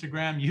 Twitter,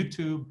 Instagram,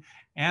 YouTube,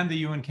 and the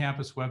UN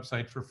Campus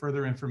website for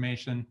further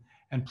information.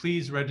 And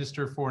please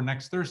register for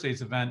next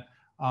Thursday's event.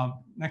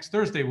 Next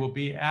Thursday will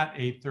be at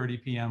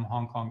 8:30 p.m.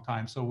 Hong Kong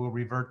time, so we'll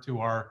revert to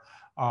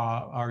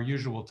our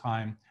usual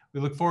time.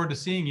 We look forward to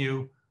seeing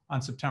you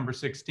on September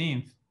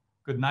 16th.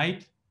 Good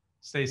night,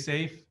 stay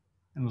safe,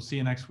 and we'll see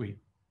you next week.